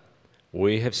Father,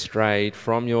 we have strayed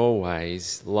from your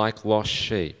ways like lost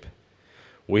sheep.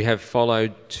 We have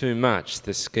followed too much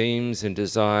the schemes and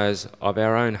desires of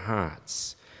our own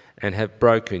hearts and have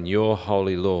broken your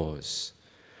holy laws.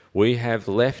 We have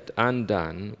left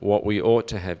undone what we ought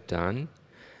to have done,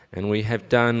 and we have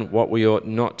done what we ought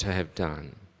not to have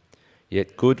done.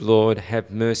 Yet, good Lord,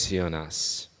 have mercy on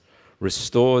us.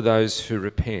 Restore those who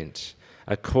repent,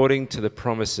 according to the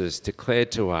promises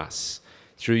declared to us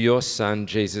through your Son,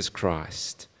 Jesus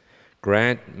Christ.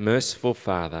 Grant, merciful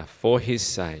Father, for his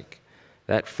sake,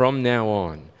 that from now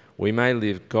on we may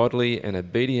live godly and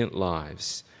obedient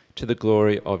lives to the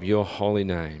glory of your holy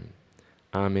name.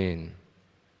 Amen.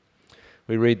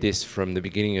 We read this from the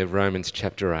beginning of Romans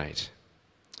chapter 8.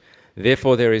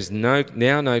 Therefore there is now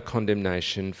no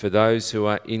condemnation for those who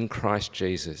are in Christ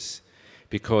Jesus,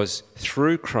 because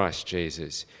through Christ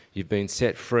Jesus you've been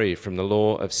set free from the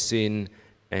law of sin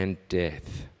and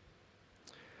death.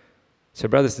 So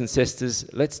brothers and sisters,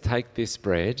 let's take this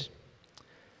bread,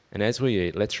 and as we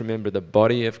eat, let's remember the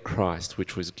body of Christ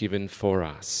which was given for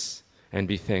us, and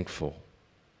be thankful.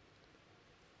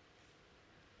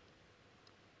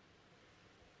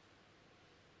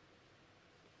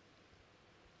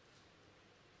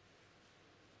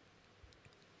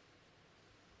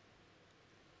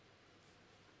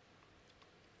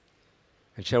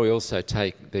 And shall we also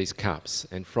take these cups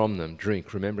and from them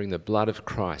drink, remembering the blood of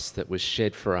Christ that was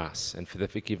shed for us and for the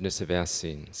forgiveness of our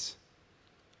sins.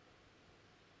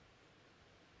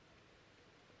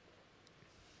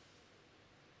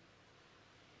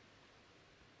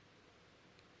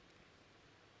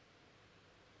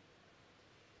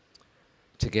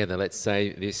 Together, let's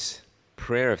say this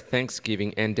prayer of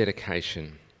thanksgiving and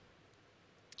dedication.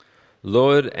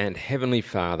 Lord and Heavenly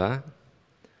Father,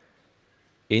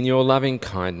 in your loving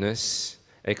kindness,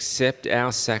 accept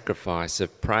our sacrifice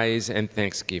of praise and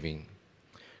thanksgiving.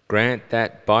 Grant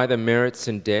that by the merits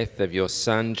and death of your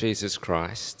Son, Jesus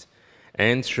Christ,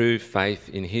 and through faith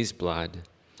in his blood,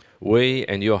 we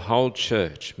and your whole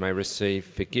church may receive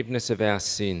forgiveness of our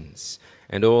sins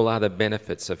and all other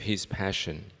benefits of his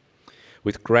passion.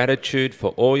 With gratitude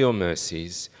for all your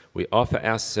mercies, we offer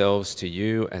ourselves to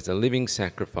you as a living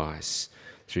sacrifice,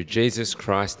 through Jesus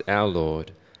Christ our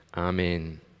Lord.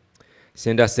 Amen.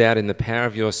 Send us out in the power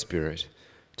of your Spirit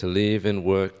to live and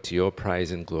work to your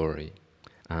praise and glory.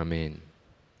 Amen.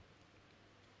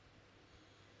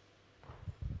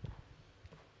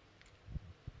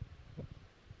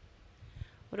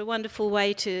 What a wonderful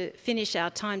way to finish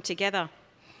our time together.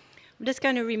 I'm just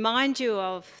going to remind you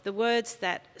of the words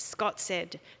that Scott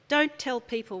said. Don't tell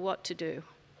people what to do.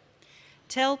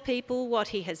 Tell people what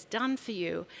he has done for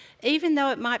you, even though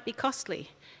it might be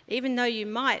costly, even though you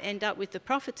might end up with the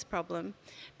prophet's problem,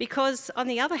 because on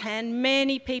the other hand,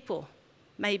 many people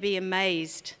may be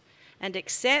amazed and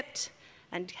accept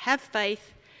and have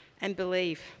faith and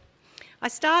believe. I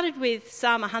started with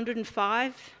Psalm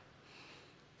 105,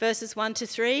 verses 1 to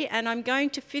 3, and I'm going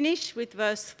to finish with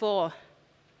verse 4.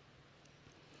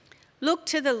 Look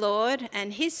to the Lord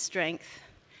and his strength,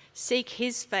 seek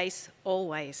his face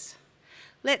always.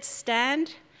 Let's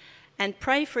stand and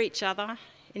pray for each other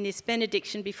in this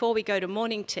benediction before we go to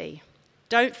morning tea.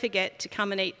 Don't forget to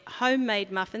come and eat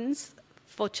homemade muffins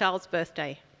for Charles'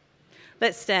 birthday.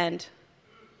 Let's stand.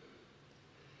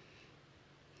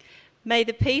 May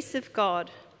the peace of God,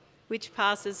 which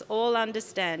passes all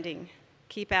understanding,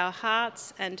 keep our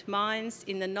hearts and minds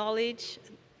in the knowledge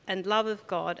and love of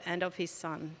God and of his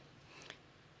Son.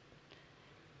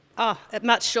 Oh, a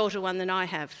much shorter one than I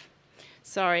have.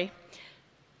 Sorry.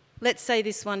 Let's say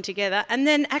this one together. And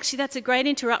then, actually, that's a great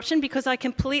interruption because I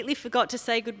completely forgot to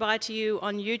say goodbye to you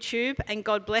on YouTube, and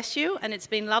God bless you. And it's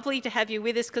been lovely to have you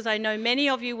with us because I know many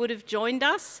of you would have joined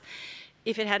us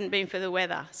if it hadn't been for the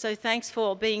weather. So thanks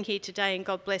for being here today, and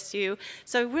God bless you.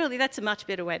 So really, that's a much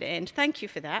better way to end. Thank you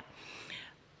for that.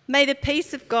 May the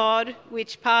peace of God,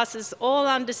 which passes all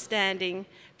understanding,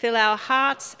 fill our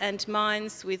hearts and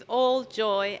minds with all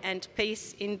joy and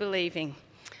peace in believing.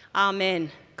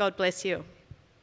 Amen. God bless you.